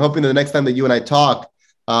fix that. I'm hoping that the next time that you and I talk,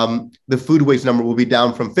 the food waste number will be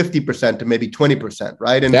down from 50% to maybe 20%,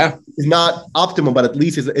 right? And it's not optimal, but at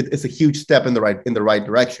least it's a huge step in the right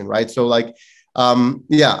direction, right? So like, I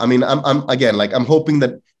mean, I'm hoping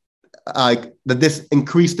that that this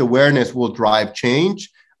increased awareness will drive change,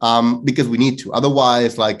 because we need to.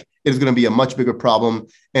 Otherwise, like, it's going to be a much bigger problem.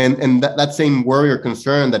 And that same worry or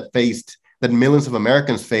concern that millions of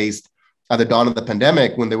Americans faced at the dawn of the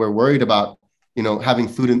pandemic, when they were worried about having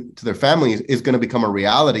food to their families, is going to become a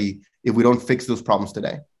reality if we don't fix those problems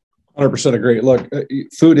today. 100% agree. Look,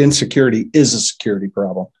 food insecurity is a security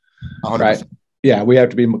problem, 100%. Right? Yeah, we have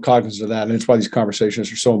to be cognizant of that. And it's why these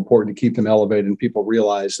conversations are so important, to keep them elevated and people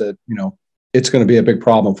realize that, it's going to be a big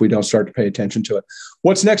problem if we don't start to pay attention to it.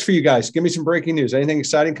 What's next for you guys? Give me some breaking news. Anything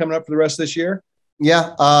exciting coming up for the rest of this year?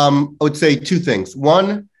 Yeah, I would say two things.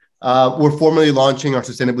 One, we're formally launching our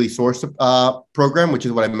Sustainably Sourced program, which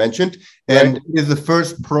is what I mentioned. And it is the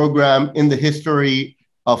first program in the history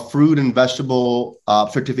of fruit and vegetable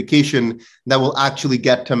certification that will actually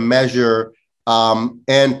get to measure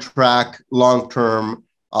and track long-term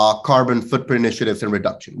carbon footprint initiatives and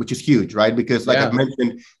reduction, which is huge, right? Because like I've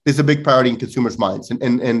mentioned, this is a big priority in consumers' minds.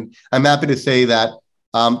 And I'm happy to say that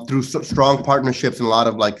through strong partnerships and a lot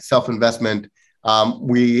of like self-investment,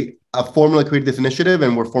 we have formally created this initiative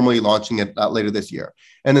and we're formally launching it later this year.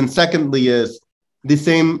 And then secondly is the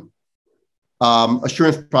same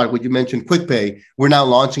assurance product, what you mentioned, QuickPay, we're now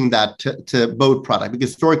launching that to boat product, because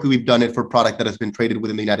historically we've done it for product that has been traded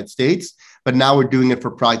within the United States, but now we're doing it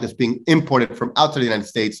for product that's being imported from outside the United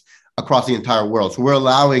States across the entire world. So we're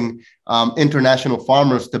allowing international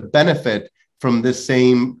farmers to benefit from this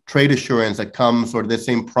same trade assurance that comes, or this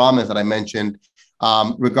same promise that I mentioned,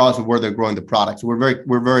 regardless of where they're growing the product. So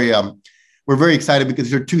we're very excited, because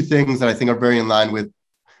these are two things that I think are very in line with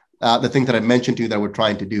the things that I mentioned to you that we're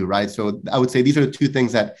trying to do, right? So I would say these are the two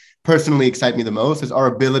things that personally excite me the most, is our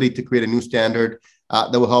ability to create a new standard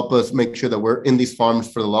that will help us make sure that we're in these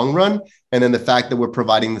farms for the long run. And then the fact that we're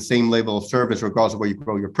providing the same level of service regardless of where you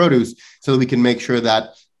grow your produce, so that we can make sure that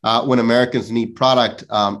when Americans need product,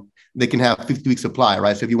 they can have 50-week supply,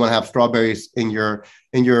 right? So if you want to have strawberries in your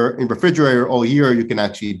refrigerator all year, you can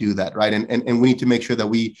actually do that, right? And we need to make sure that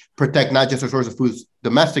we protect not just our source of foods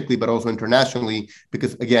domestically, but also internationally,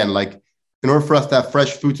 because again, like in order for us to have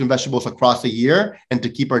fresh fruits and vegetables across a year and to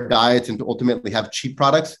keep our diets and to ultimately have cheap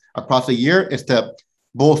products across a year, is to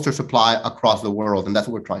bolster supply across the world. And that's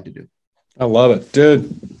what we're trying to do. I love it,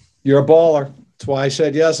 dude. You're a baller. That's why I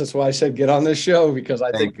said yes. That's why I said get on this show, because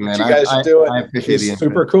I think what you guys are doing is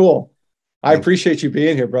super cool. I appreciate you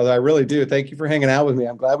being here, brother. I really do. Thank you for hanging out with me.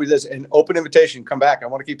 I'm glad we did this. An open invitation. Come back. I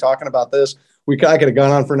want to keep talking about this. I could have gone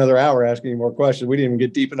on for another hour asking you more questions. We didn't even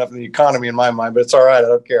get deep enough in the economy in my mind, but it's all right. I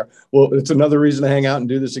don't care. Well, it's another reason to hang out and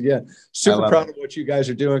do this again. Super proud of what you guys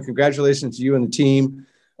are doing. Congratulations to you and the team.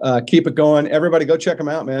 Keep it going. Everybody go check them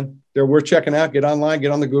out, man. They're worth checking out. Get online, get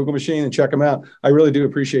on the Google machine and check them out. I really do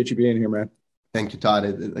appreciate you being here, man. Thank you, Todd.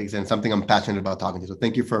 Like I said, something I'm passionate about talking to. So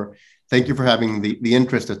thank you for having the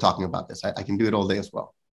interest of talking about this. I can do it all day as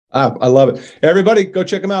well. I love it. Everybody go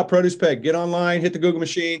check them out. Produce Peg. Get online, hit the Google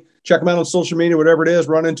machine, check them out on social media, whatever it is.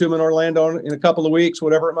 Run into them in Orlando in a couple of weeks,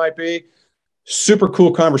 whatever it might be. Super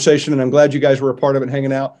cool conversation. And I'm glad you guys were a part of it,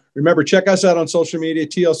 hanging out. Remember, check us out on social media,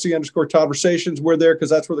 TLC_Toddversations. We're there because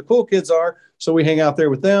that's where the cool kids are. So we hang out there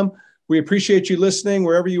with them. We appreciate you listening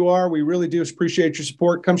wherever you are. We really do appreciate your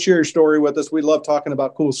support. Come share your story with us. We love talking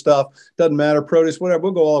about cool stuff. Doesn't matter, produce, whatever.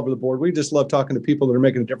 We'll go all over the board. We just love talking to people that are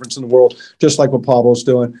making a difference in the world, just like what Pablo's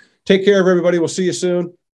doing. Take care of everybody. We'll see you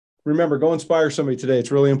soon. Remember, go inspire somebody today.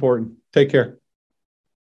 It's really important. Take care.